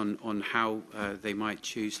choice on how they might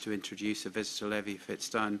choose to introduce a visitor levy if it's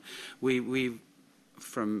done. We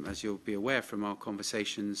from, as you'll be aware from our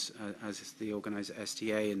conversations as is the organiser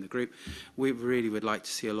STA and the group, we really would like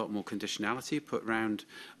to see a lot more conditionality put around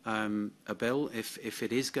a bill if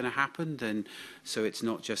it is going to happen, then so it's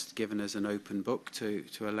not just given as an open book to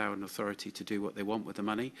allow an authority to do what they want with the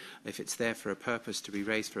money. If it's there for a purpose, to be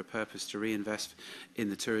raised for a purpose, to reinvest in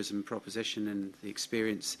the tourism proposition and the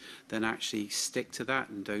experience, then actually stick to that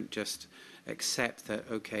and don't just accept that,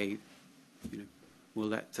 okay, you know, we'll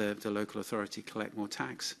let the local authority collect more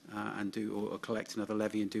tax and or collect another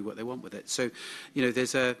levy and do what they want with it. So, you know,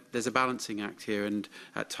 there's a balancing act here, and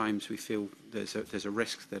at times we feel there's a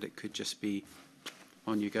risk that it could just be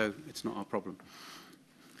on you go. It's not our problem.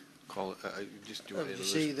 I would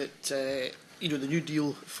say that you know, the New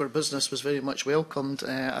Deal for Business was very much welcomed.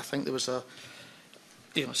 I think there was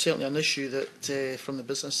certainly an issue that from the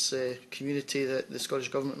business community that the Scottish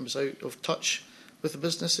Government was out of touch with the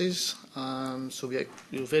businesses. So we are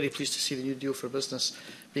very pleased to see the New Deal for Business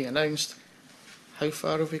being announced. How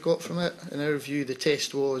far have we got from it? In our view, the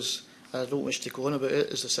test was, I don't wish to go on about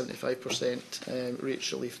it, is the 75%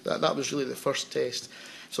 rates relief. That was really the first test.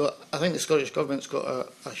 So I think the Scottish Government's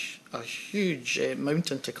got a huge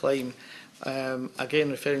mountain to climb.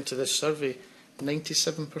 Again, referring to this survey,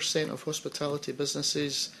 97% of hospitality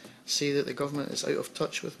businesses say that the government is out of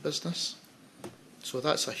touch with business. So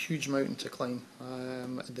that's a huge mountain to climb.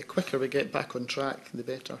 The quicker we get back on track, the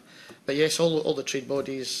better. But yes, all the trade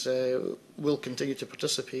bodies will continue to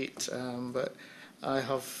participate. But I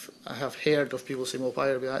have heard of people saying, well, why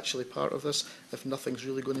are we actually part of this if nothing's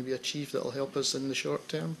really going to be achieved that will help us in the short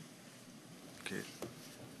term? Okay.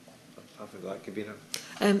 After that, Kavina.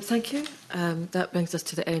 Thank you. That brings us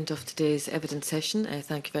to the end of today's evidence session.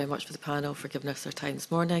 Thank you very much for the panel for giving us their time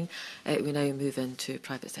this morning. We now move into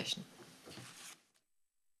private session.